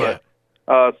whatever. Oh, yeah.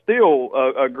 Still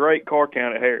a great car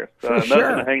count at Harris. Nothing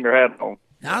to hang their hat on.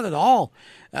 Not at all.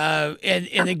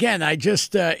 And again, I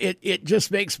just it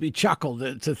just makes me chuckle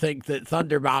to think that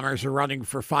Thunder Bombers are running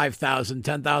for 5,000,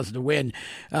 10,000 to win.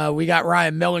 We got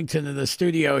Ryan Millington in the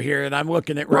studio here, and I'm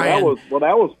looking at Ryan.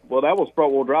 That was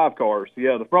front wheel drive cars.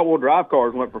 Yeah, the front wheel drive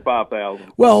cars went for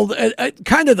 5,000. Well,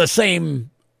 kind of the same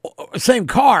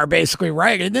car, basically,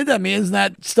 right? Isn't it? I mean, isn't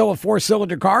that still a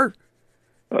 4-cylinder car?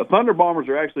 Thunder Bombers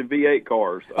are actually V8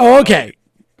 cars. Oh, okay.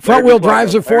 Front wheel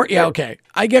drives are 4. Yeah, okay.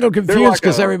 I get them confused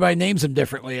because everybody names them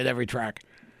differently at every track.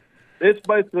 It's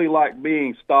basically like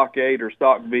being stock 8 or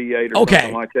stock V8 or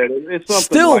something like that. It's something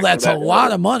Still, like that's a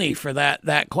lot of money for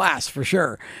that class, for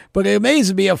sure. But it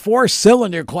amazes me, a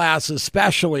 4-cylinder class,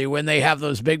 especially when they have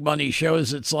those big money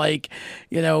shows. It's like,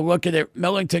 looking at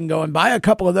Millington going, buy a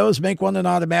couple of those, make one an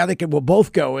automatic, and we'll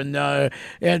both go and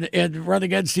run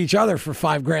against each other for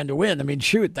 $5,000 to win. I mean,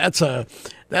 shoot, that's a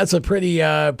pretty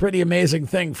amazing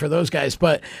thing for those guys.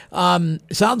 But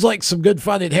sounds like some good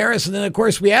fun at Harris. And then, of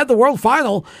course, we had the World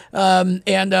Final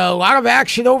and a lot of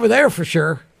action over there for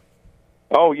sure.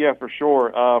 Oh, yeah, for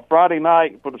sure. Friday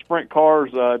night for the sprint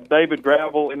cars, David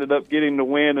Gravel ended up getting the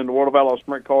win in the World of Outlaw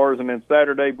sprint cars. And then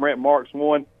Saturday, Brent Marks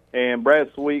won. And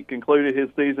Brad Sweet concluded his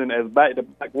season as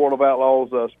back-to-back World of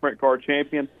Outlaws sprint car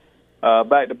champion,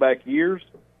 back-to-back years.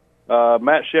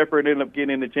 Matt Shepard ended up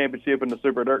getting the championship in the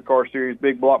Super Dirt Car Series,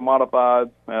 big block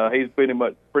modifieds. He's pretty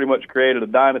much created a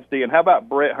dynasty. And how about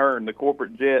Brett Hearn, the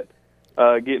corporate jet,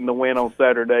 getting the win on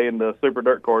Saturday in the Super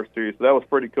Dirt Car Series? So that was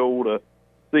pretty cool to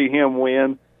see him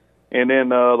win. And then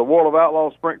the World of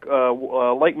Outlaws sprint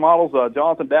lake models,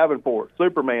 Jonathan Davenport,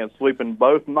 Superman, sweeping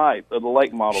both nights of the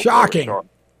lake models. Shocking.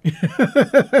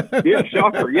 Yeah,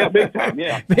 shocker. Yeah, big time.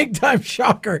 Yeah, big time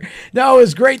shocker. No, it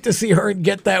was great to see Hearn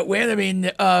get that win. I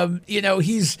mean,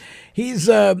 he's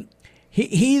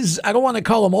I don't want to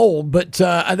call him old, but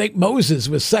I think Moses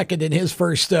was second in his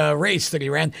first race that he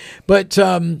ran. But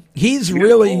he's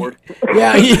really,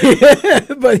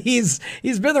 but he's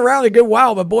been around a good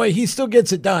while. But boy, he still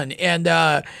gets it done,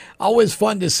 and always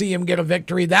fun to see him get a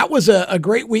victory. That was a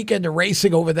great weekend of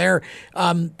racing over there.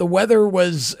 The weather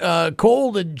was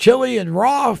cold and chilly and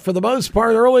raw for the most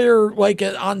part earlier, like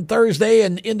on Thursday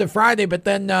and into Friday. But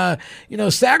then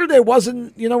Saturday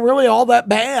wasn't really all that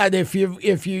bad. If you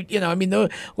I mean, a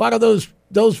lot of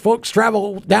those folks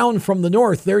travel down from the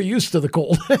north. They're used to the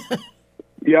cold.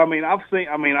 Yeah, I mean, I've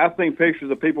seen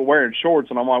pictures of people wearing shorts,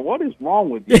 and I'm like, what is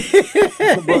wrong with you?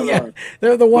 But,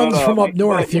 they're the ones from up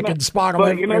north. You can spot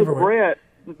them everywhere. Brett,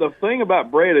 the thing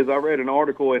about Brett is I read an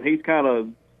article, and he's kind of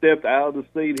stepped out of the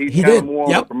seat. He's kind of more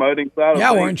on the promoting side of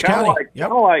things. Orange County.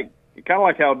 Kind of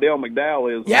like how Dale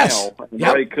McDowell is now, and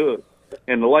Ray Cook,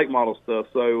 and the late model stuff.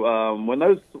 So when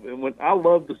I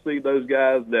love to see those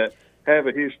guys that have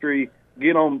a history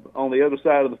get on the other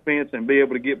side of the fence and be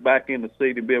able to get back in the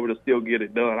seat and be able to still get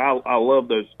it done. I love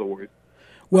those stories.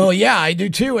 Well, yeah, I do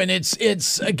too, and it's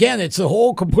a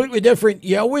whole completely different.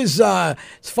 You always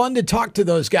it's fun to talk to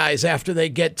those guys after they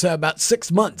get about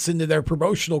 6 months into their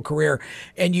promotional career,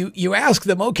 and you ask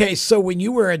them, okay, so when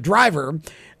you were a driver,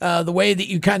 the way that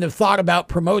you kind of thought about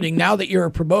promoting, now that you're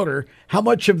a promoter, how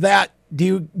much of that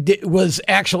was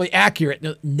actually accurate?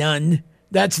 None.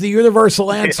 That's the universal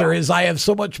answer. Is I have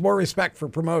so much more respect for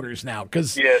promoters now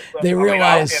because they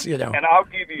realize, And I'll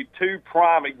give you two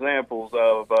prime examples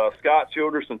of Scott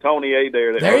Childress and Tony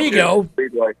Adair. There you go.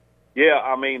 Yeah,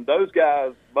 I mean, those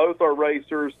guys both are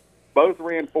racers, both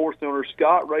ran 4-cylinders.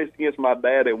 Scott raced against my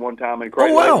dad at one time in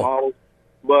Craig Lake models.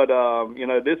 But,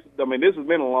 this has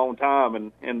been a long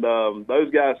time, and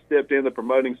those guys stepped in the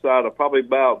promoting side of probably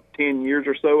about 10 years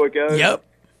or so ago. Yep.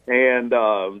 And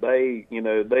they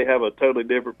have a totally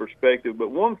different perspective. But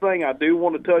one thing I do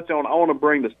want to touch on, I want to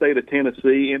bring the state of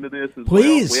Tennessee into this as well.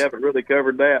 We haven't really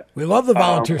covered that. We love the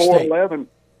volunteer state.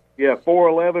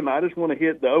 411. I just want to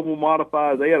hit the Oval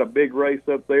Modifieds. They had a big race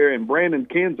up there, and Brandon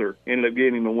Kinzer ended up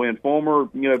getting the win. Former,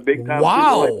 big-time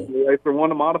racer, won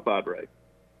the modified race.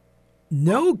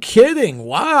 No kidding.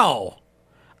 Wow.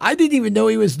 I didn't even know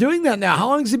he was doing that now. How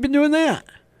long has he been doing that?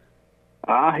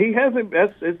 He hasn't.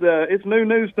 It's new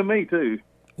news to me too.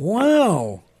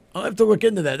 Wow, I'll have to look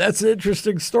into that. That's an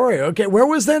interesting story. Okay, where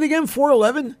was that again?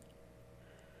 411.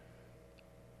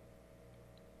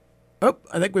 Oh,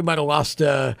 I think we might have lost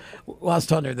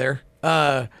Hunter there.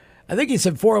 I think he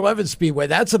said 411 Speedway.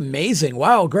 That's amazing.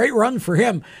 Wow, great run for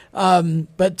him.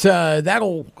 But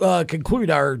that'll conclude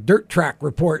our dirt track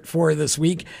report for this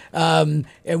week. And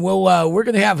we're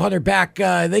going to have Hunter back,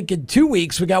 I think, in 2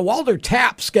 weeks. We got Walter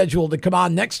Tapp scheduled to come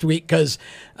on next week because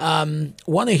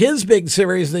one of his big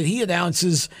series that he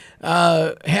announces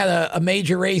had a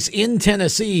major race in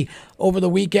Tennessee over the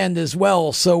weekend as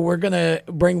well. So we're going to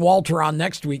bring Walter on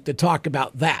next week to talk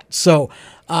about that. So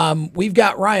we've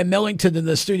got Ryan Millington in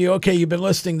the studio. Okay, you've been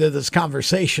listening to this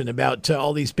conversation about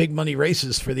all these big money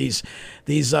races for these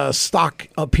stock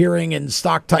appearing and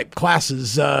stock type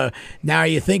classes. Now are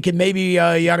you thinking maybe you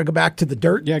ought to go back to the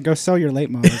dirt? Yeah, go sell your late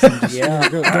models. And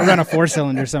just, go run a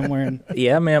 4-cylinder somewhere.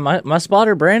 Yeah, man, my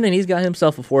spotter Brandon, he's got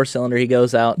himself a 4-cylinder. He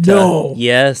goes out. No.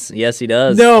 Yes, he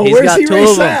does. No, he's where's got he two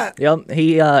race of them. at? Yep,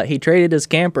 he traded his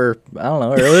camper. I don't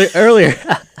know earlier.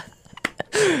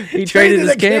 He traded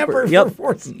his camper. Yep,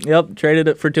 traded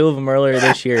it for two of them earlier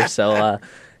this year. So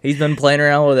he's been playing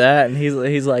around with that, and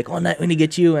he's like, "One night we need to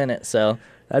get you in it." So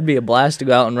that'd be a blast to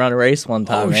go out and run a race one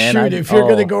time, man. Shoot, if you're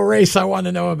going to go race, I want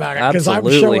to know about it because I'm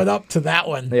showing up to that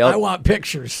one. Yep. I want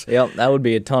pictures. Yep, that would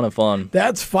be a ton of fun.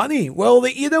 That's funny. Well,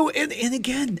 and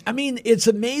again, I mean, it's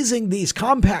amazing these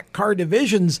compact car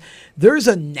divisions. There's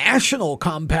a national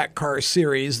compact car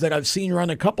series that I've seen run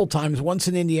a couple times, once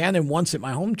in Indiana and once at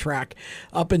my home track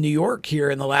up in New York here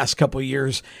in the last couple of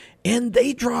years. And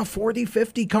they draw 40,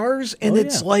 50 cars, and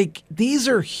it's like, these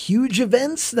are huge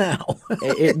events now.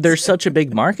 There's such a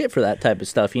big market for that type of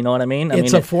stuff, you know what I mean?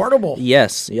 It's affordable.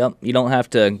 Yes, yep. You don't have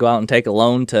to go out and take a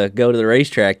loan to go to the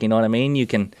racetrack, you know what I mean? You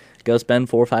can go spend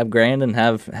 $4 or $5 grand and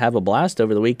have a blast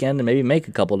over the weekend and maybe make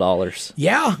a couple dollars.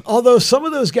 Yeah, although some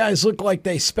of those guys look like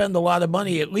they spend a lot of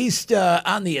money, at least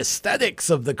on the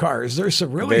aesthetics of the cars. There's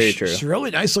some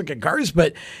really nice looking cars,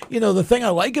 but the thing I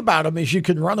like about them is you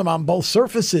can run them on both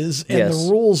surfaces, and the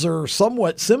rules are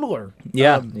somewhat similar.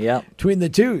 Yeah, between the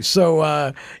two.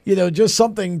 So just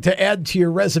something to add to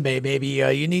your resume. Maybe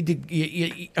you need to.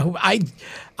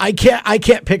 I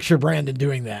can't picture Brandon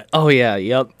doing that. Oh yeah,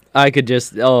 yep. I could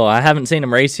just, I haven't seen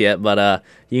him race yet, but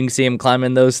you can see him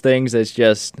climbing those things. It's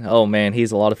just, oh man,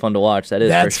 he's a lot of fun to watch.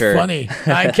 That's for sure. That's funny.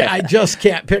 I just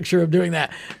can't picture him doing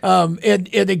that.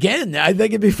 And again, I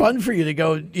think it'd be fun for you to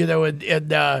go,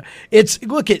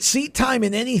 it's seat time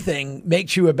in anything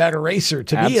makes you a better racer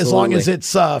to me, as long as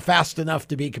it's fast enough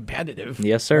to be competitive.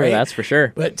 Yes, sir. Right? That's for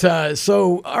sure. But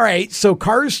all right. So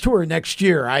Cars Tour next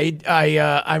year,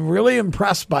 I'm really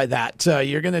impressed by that.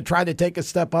 You're going to try to take a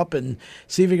step up and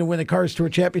see if you can win a Cars Tour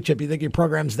championship. You think your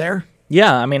program's there?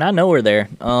 Yeah, I mean, I know we're there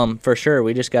for sure.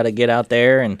 We just got to get out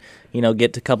there and,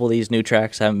 get to a couple of these new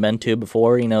tracks I haven't been to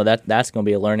before. That's going to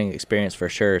be a learning experience for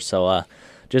sure. So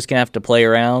just going to have to play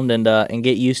around and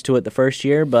get used to it the first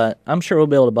year, but I'm sure we'll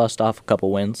be able to bust off a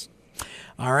couple wins.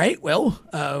 All right. Well,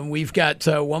 we've got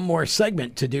one more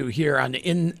segment to do here on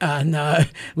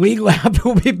Lead Lab.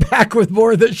 We'll be back with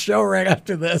more of the show right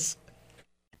after this.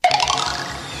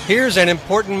 Here's an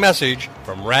important message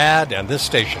from RAD and this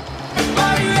station.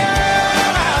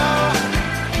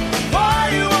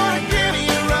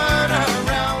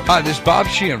 Hi, this is Bob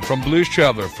Sheehan from Blues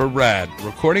Traveler for RAD,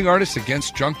 recording artists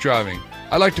against drunk driving.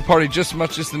 I like to party just as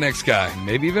much as the next guy,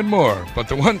 maybe even more, but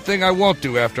the one thing I won't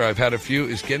do after I've had a few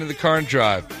is get in the car and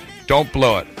drive. Don't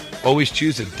blow it. Always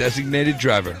choose a designated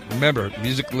driver. Remember,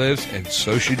 music lives, and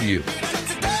so should you.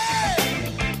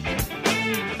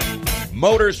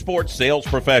 Motorsports Sales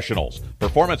Professionals.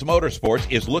 Performance Motorsports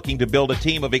is looking to build a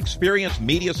team of experienced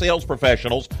media sales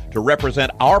professionals to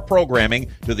represent our programming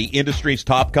to the industry's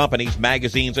top companies,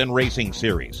 magazines, and racing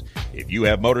series. If you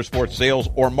have motorsports sales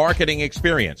or marketing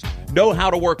experience, know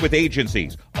how to work with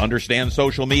agencies, understand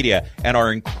social media, and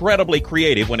are incredibly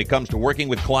creative when it comes to working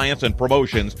with clients and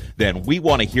promotions, then we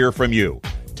want to hear from you.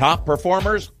 Top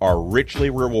performers are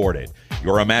richly rewarded.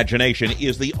 Your imagination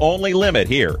is the only limit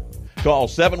here. Call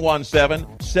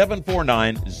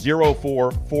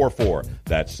 717-749-0444.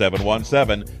 That's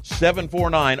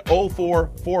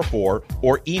 717-749-0444,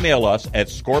 or email us at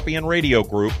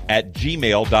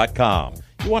scorpionradiogroup@gmail.com.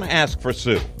 You want to ask for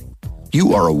Sue.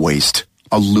 You are a waste.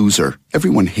 A loser.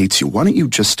 Everyone hates you. Why don't you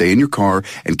just stay in your car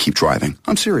and keep driving?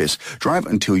 I'm serious. Drive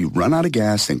until you run out of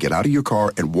gas, then get out of your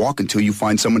car and walk until you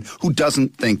find someone who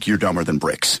doesn't think you're dumber than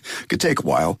bricks. Could take a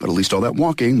while, but at least all that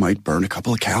walking might burn a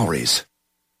couple of calories.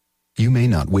 You may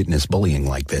not witness bullying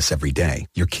like this every day.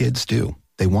 Your kids do.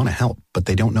 They want to help, but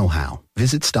they don't know how.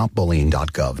 Visit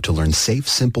stopbullying.gov to learn safe,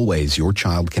 simple ways your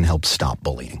child can help stop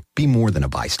bullying. Be more than a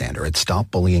bystander at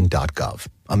stopbullying.gov.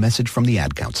 A message from the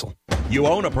Ad Council. You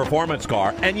own a performance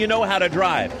car and you know how to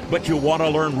drive, but you want to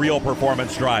learn real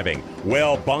performance driving.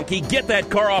 Well, Bunky, get that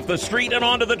car off the street and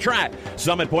onto the track.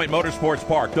 Summit Point Motorsports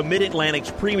Park, the Mid-Atlantic's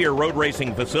premier road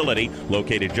racing facility,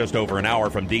 located just over an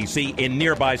hour from D.C. in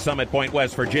nearby Summit Point,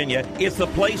 West Virginia, is the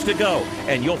place to go.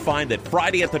 And you'll find that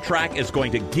Friday at the track is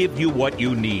going to give you what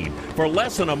you need. For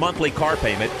less than a monthly car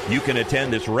payment, you can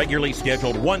attend this regularly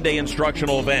scheduled one-day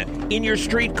instructional event in your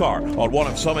street car on one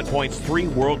of Summit Point's 3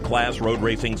 world-class road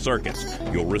racing circuits.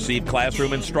 You'll receive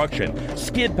classroom instruction,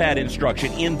 skid pad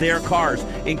instruction in their cars,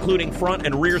 including front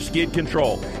and rear skid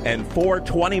control, and 4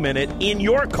 20-minute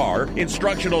in-your-car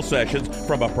instructional sessions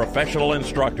from a professional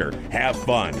instructor. Have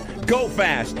fun, go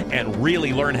fast, and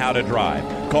really learn how to drive.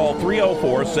 Call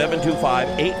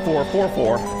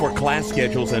 304-725-8444 for class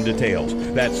schedules and details.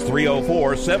 That's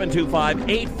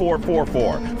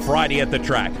 304-725-8444. Friday at the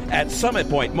track at Summit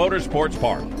Point Motorsports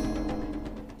Park.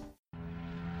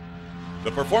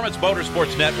 The Performance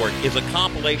Motorsports Network is a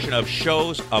compilation of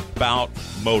shows about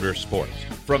motorsports.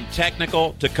 From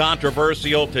technical to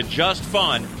controversial to just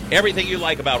fun, everything you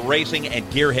like about racing and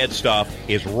gearhead stuff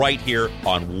is right here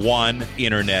on one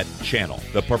internet channel.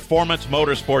 The Performance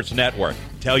Motorsports Network.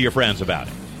 Tell your friends about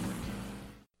it.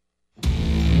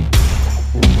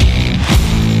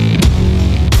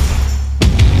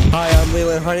 Hi, I'm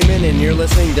Leland Honeyman, and you're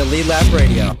listening to Lead Lap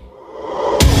Radio.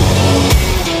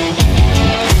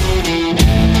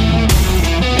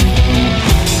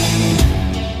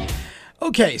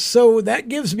 Okay, so that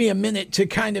gives me a minute to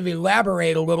kind of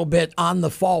elaborate a little bit on the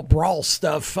fall brawl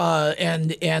stuff and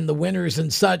the winners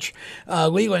and such.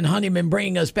 Leland Honeyman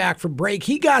bringing us back from break.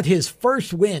 He got his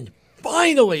first win,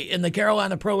 finally, in the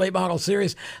Carolina Pro Late Model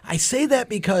Series. I say that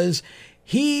because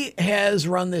he has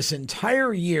run this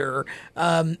entire year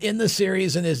in the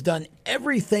series and has done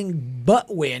everything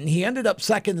but win. He ended up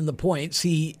second in the points.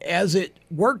 As it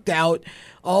worked out,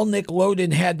 all Nick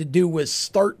Loden had to do was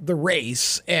start the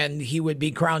race, and he would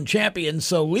be crowned champion.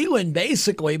 So Leland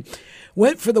basically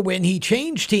went for the win. He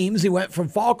changed teams. He went from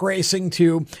Falk Racing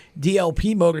to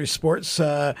DLP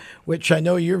Motorsports, which I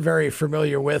know you're very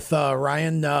familiar with,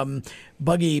 Ryan.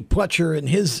 Buggy Pletcher and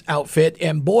his outfit.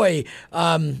 And boy,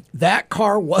 that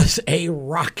car was a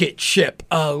rocket ship.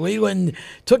 Leland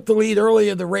took the lead early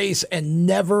in the race and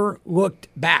never looked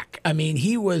back. I mean,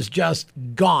 he was just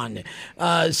gone.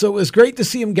 So it was great to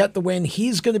see him get the win.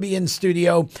 He's going to be in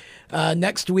studio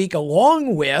next week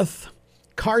along with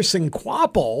Carson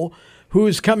Quapple,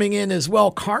 who's coming in as well.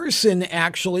 Carson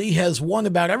actually has won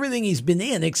about everything he's been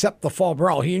in except the Fall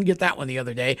Brawl. He didn't get that one the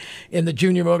other day in the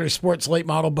Junior Motorsports Late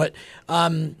Model, but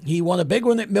he won a big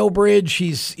one at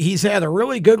Millbridge. He's had a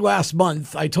really good last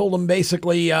month. I told him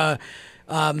basically all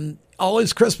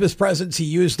his Christmas presents he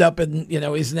used up, and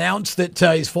he's announced that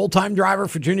he's full-time driver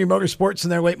for Junior Motorsports in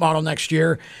their late model next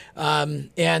year,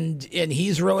 and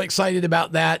he's really excited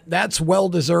about that. That's well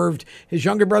deserved. His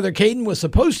younger brother Caden was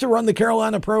supposed to run the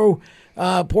Carolina Pro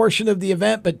portion of the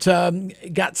event, but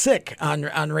got sick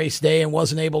on race day and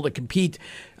wasn't able to compete.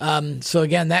 So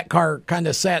again, that car kind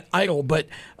of sat idle. But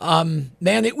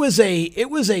man, it was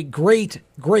a great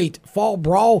fall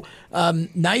brawl.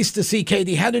 Nice to see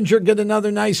Katie Hedinger get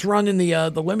another nice run in the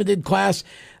limited class.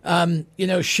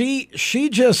 She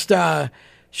just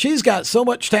she's got so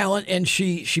much talent, and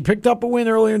she picked up a win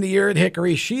earlier in the year at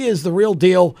Hickory. She is the real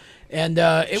deal. And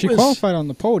she qualified on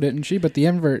the pole, didn't she? But the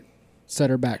invert set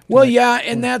her back. Well, yeah,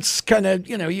 and that's kind of,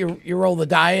 you roll the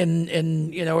die and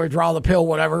or draw the pill,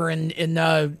 whatever. And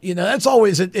that's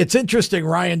always, it's interesting,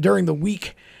 Ryan, during the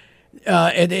week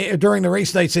and during the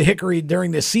race nights at Hickory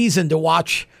during the season to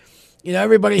watch.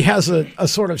 Everybody has a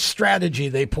sort of strategy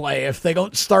they play. If they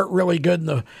don't start really good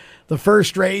in the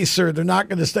first race, or they're not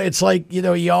going to stay, it's like,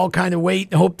 you all kind of wait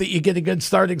and hope that you get a good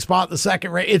starting spot in the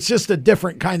second race. It's just a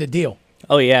different kind of deal.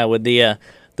 Oh, yeah, with the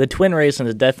twin racing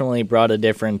has definitely brought a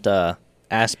different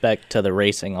aspect to the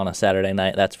racing on a Saturday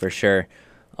night, that's for sure.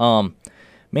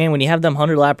 Man, when you have them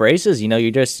 100-lap races,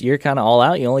 you're kind of all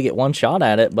out. You only get one shot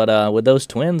at it. But with those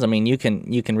twins, I mean, you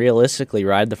can realistically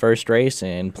ride the first race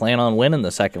and plan on winning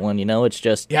the second one. It's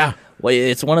just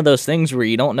it's one of those things where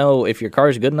you don't know if your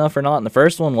car's good enough or not in the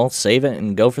first one. Well, save it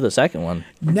and go for the second one.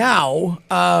 Now,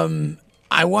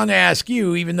 I want to ask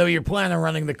you, even though you're planning on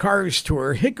running the Cars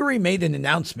Tour, Hickory made an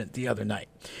announcement the other night.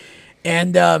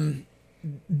 And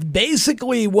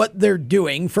basically what they're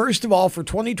doing, first of all, for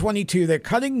 2022, they're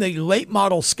cutting the late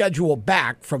model schedule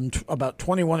back from about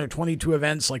 21 or 22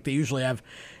 events like they usually have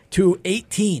to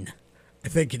 18, I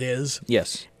think it is.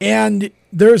 Yes. And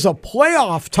there's a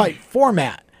playoff type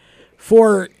format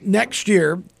for next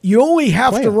year. You only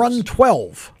have to run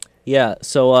 12. Yeah,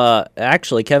 so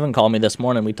actually Kevin called me this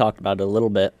morning. We talked about it a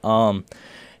little bit.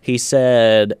 He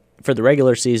said for the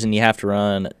regular season, you have to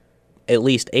run at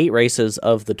least 8 races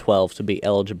of the 12 to be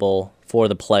eligible for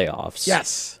the playoffs.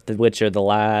 Yes. Which are the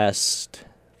last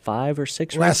 5 or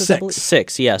 6 Last races? I believe?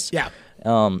 6, yes. Yeah.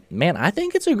 Man, I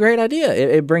think it's a great idea.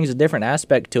 It brings a different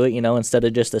aspect to it, instead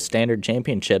of just a standard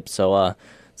championship. So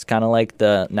it's kind of like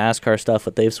the NASCAR stuff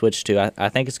that they've switched to. I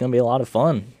think it's going to be a lot of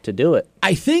fun to do it.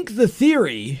 I think the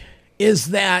theory is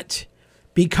that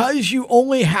because you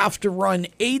only have to run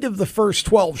 8 of the first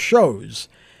 12 shows,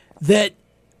 that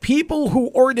people who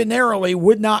ordinarily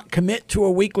would not commit to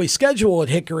a weekly schedule at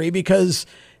Hickory because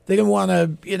they didn't want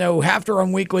to, have to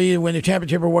run weekly to win the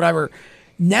championship or whatever.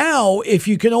 Now, if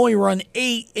you can only run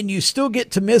 8 and you still get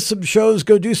to miss some shows,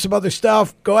 go do some other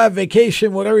stuff, go have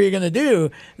vacation, whatever you're going to do,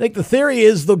 I think the theory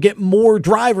is they'll get more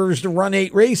drivers to run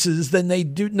 8 races than they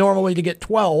do normally to get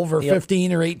 12 or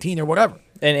 15 or 18 or whatever.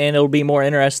 And it'll be more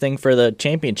interesting for the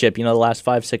championship. The last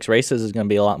 5-6 races is going to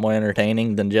be a lot more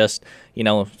entertaining than just,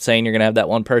 saying you're going to have that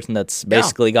one person that's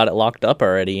basically got it locked up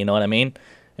already. You know what I mean?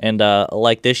 And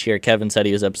like this year, Kevin said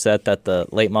he was upset that the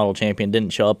late model champion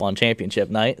didn't show up on championship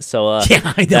night. So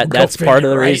that's part of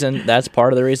the reason. That's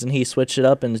part of the reason he switched it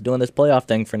up and is doing this playoff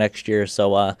thing for next year.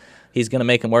 So he's going to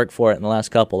make him work for it in the last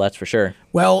couple. That's for sure.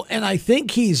 Well, and I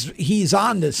think he's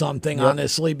on to something,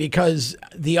 honestly, because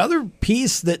the other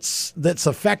piece that's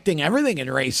affecting everything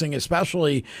in racing,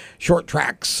 especially short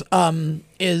tracks,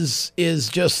 is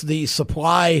just the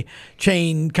supply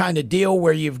chain kind of deal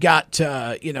where you've got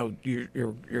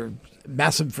you're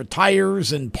messing for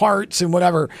tires and parts and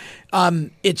whatever.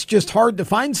 It's just hard to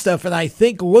find stuff, and I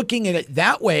think looking at it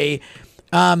that way,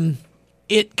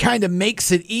 it kind of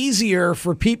makes it easier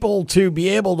for people to be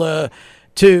able to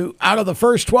out of the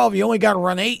first 12, you only got to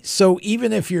run 8. So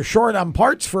even if you're short on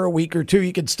parts for a week or two,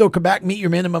 you can still come back, meet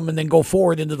your minimum, and then go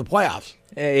forward into the playoffs.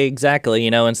 Exactly.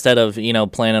 Instead of,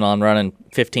 planning on running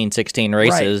 15, 16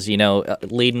 races,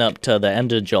 leading up to the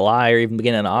end of July or even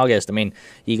beginning of August,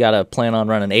 you got to plan on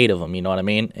running 8 of them, you know what I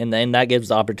mean? And then that gives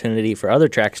the opportunity for other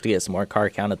tracks to get some more car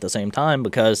count at the same time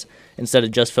because instead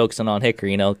of just focusing on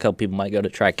Hickory, a couple people might go to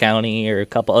Tri-County or a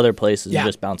couple other places and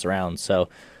just bounce around. So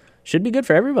should be good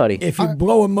for everybody. If you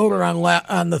blow a motor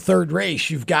on the third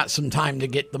race, you've got some time to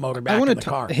get the motor back in the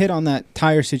car. I want to hit on that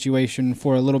tire situation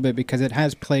for a little bit because it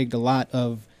has plagued a lot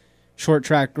of short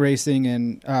track racing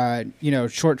and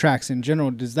short tracks in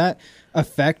general. Does that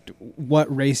affect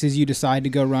what races you decide to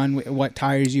go run, what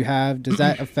tires you have? Does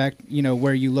that affect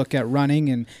where you look at running,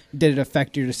 and did it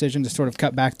affect your decision to sort of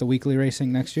cut back the weekly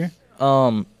racing next year?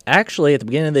 Actually, at the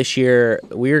beginning of this year,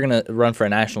 we were going to run for a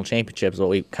national championship is what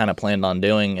we kind of planned on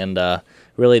doing, and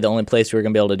really the only place we were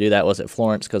going to be able to do that was at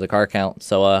Florence because of car count.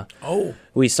 So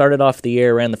we started off the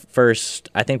year, ran the first,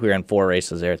 I think we ran 4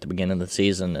 races there at the beginning of the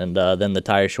season, and then the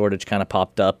tire shortage kind of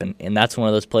popped up, and that's one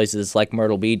of those places like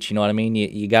Myrtle Beach, you know what I mean?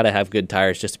 You got to have good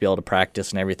tires just to be able to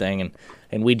practice and everything,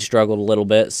 and we'd struggled a little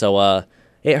bit, so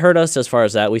it hurt us as far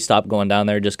as that. We stopped going down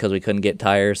there just because we couldn't get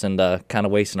tires and kind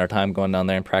of wasting our time going down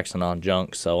there and practicing on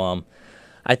junk. So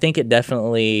I think it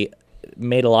definitely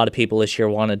made a lot of people this year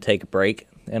want to take a break,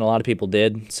 and a lot of people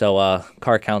did. So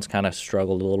car counts kind of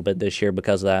struggled a little bit this year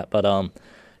because of that. But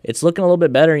it's looking a little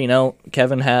bit better.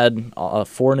 Kevin had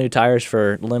 4 new tires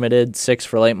for limited, 6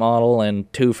 for late model,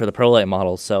 and 2 for the pro late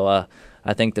model. So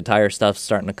I think the tire stuff's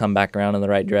starting to come back around in the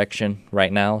right direction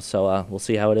right now, so we'll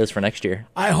see how it is for next year.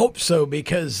 I hope so,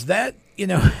 because that,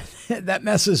 that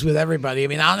messes with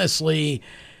everybody. Honestly,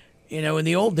 in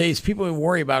the old days, people would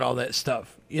worry about all that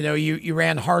stuff. You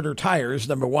ran harder tires,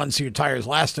 number one, so your tires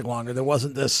lasted longer. There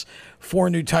wasn't this 4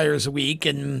 new tires a week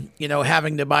and,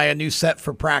 having to buy a new set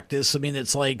for practice.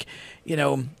 It's like,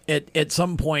 at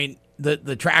some point,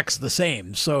 the track's the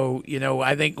same. So,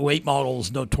 I think late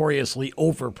models notoriously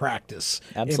over practice,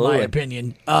 in my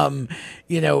opinion.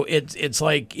 It's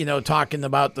like, talking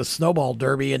about the snowball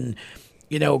derby and,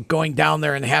 going down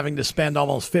there and having to spend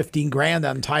almost $15,000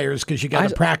 on tires because you got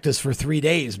to practice for 3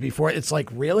 days before. It's like,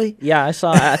 really? Yeah,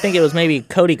 I think it was maybe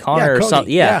Cody Connor or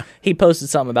something. Yeah, he posted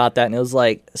something about that, and it was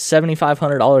like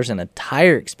 $7,500 in a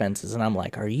tire expenses, and I'm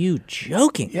like, are you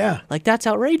joking? Yeah, like that's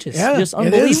outrageous. Yeah, just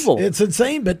unbelievable. It's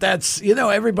insane, but that's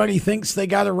everybody thinks they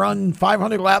got to run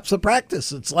 500 laps of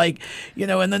practice. It's like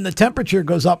and then the temperature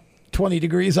goes up 20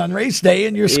 degrees on race day,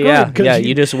 and you're screwed. Yeah,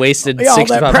 you just wasted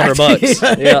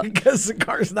 $6,500. Yeah, because the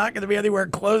car's not going to be anywhere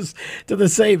close to the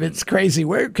same. It's crazy.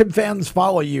 Where can fans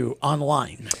follow you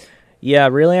online? Yeah,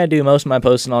 really, I do most of my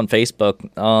posting on Facebook.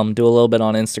 Do a little bit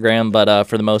on Instagram, but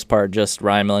for the most part, just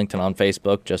Ryan Millington on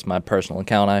Facebook, just my personal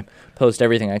account. I post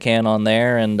everything I can on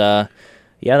there, and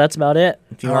that's about it.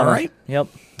 If you All right. Yep.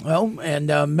 Well, and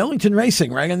Millington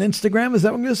Racing, right, on Instagram, is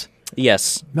that what it is?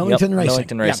 Yes. Millington Racing.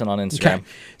 Millington Racing on Instagram. Okay.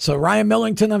 So Ryan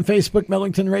Millington on Facebook,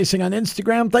 Millington Racing on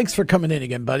Instagram. Thanks for coming in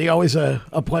again, buddy. Always a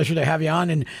pleasure to have you on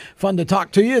and fun to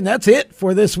talk to you. And that's it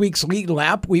for this week's Lead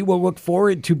Lap. We will look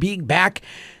forward to being back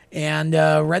and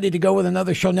ready to go with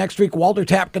another show next week. Walter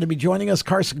Tapp going to be joining us.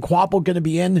 Carson Quapple going to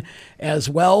be in as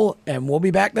well. And we'll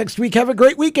be back next week. Have a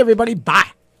great week, everybody.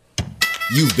 Bye.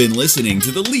 You've been listening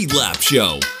to the Lead Lap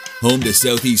Show, home to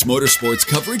Southeast Motorsports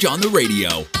coverage on the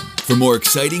radio. For more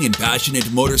exciting and passionate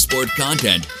motorsport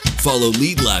content, follow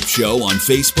Lead Lap Show on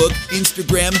Facebook,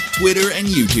 Instagram, Twitter, and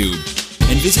YouTube.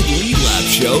 And visit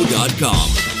leadlapshow.com.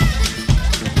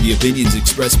 The opinions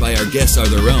expressed by our guests are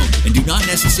their own and do not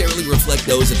necessarily reflect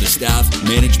those of the staff,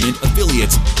 management,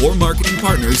 affiliates, or marketing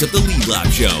partners of the Lead Lap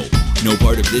Show. No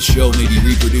part of this show may be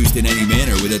reproduced in any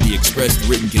manner without the expressed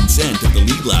written consent of the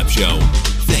Lead Lap Show.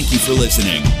 Thank you for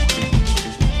listening.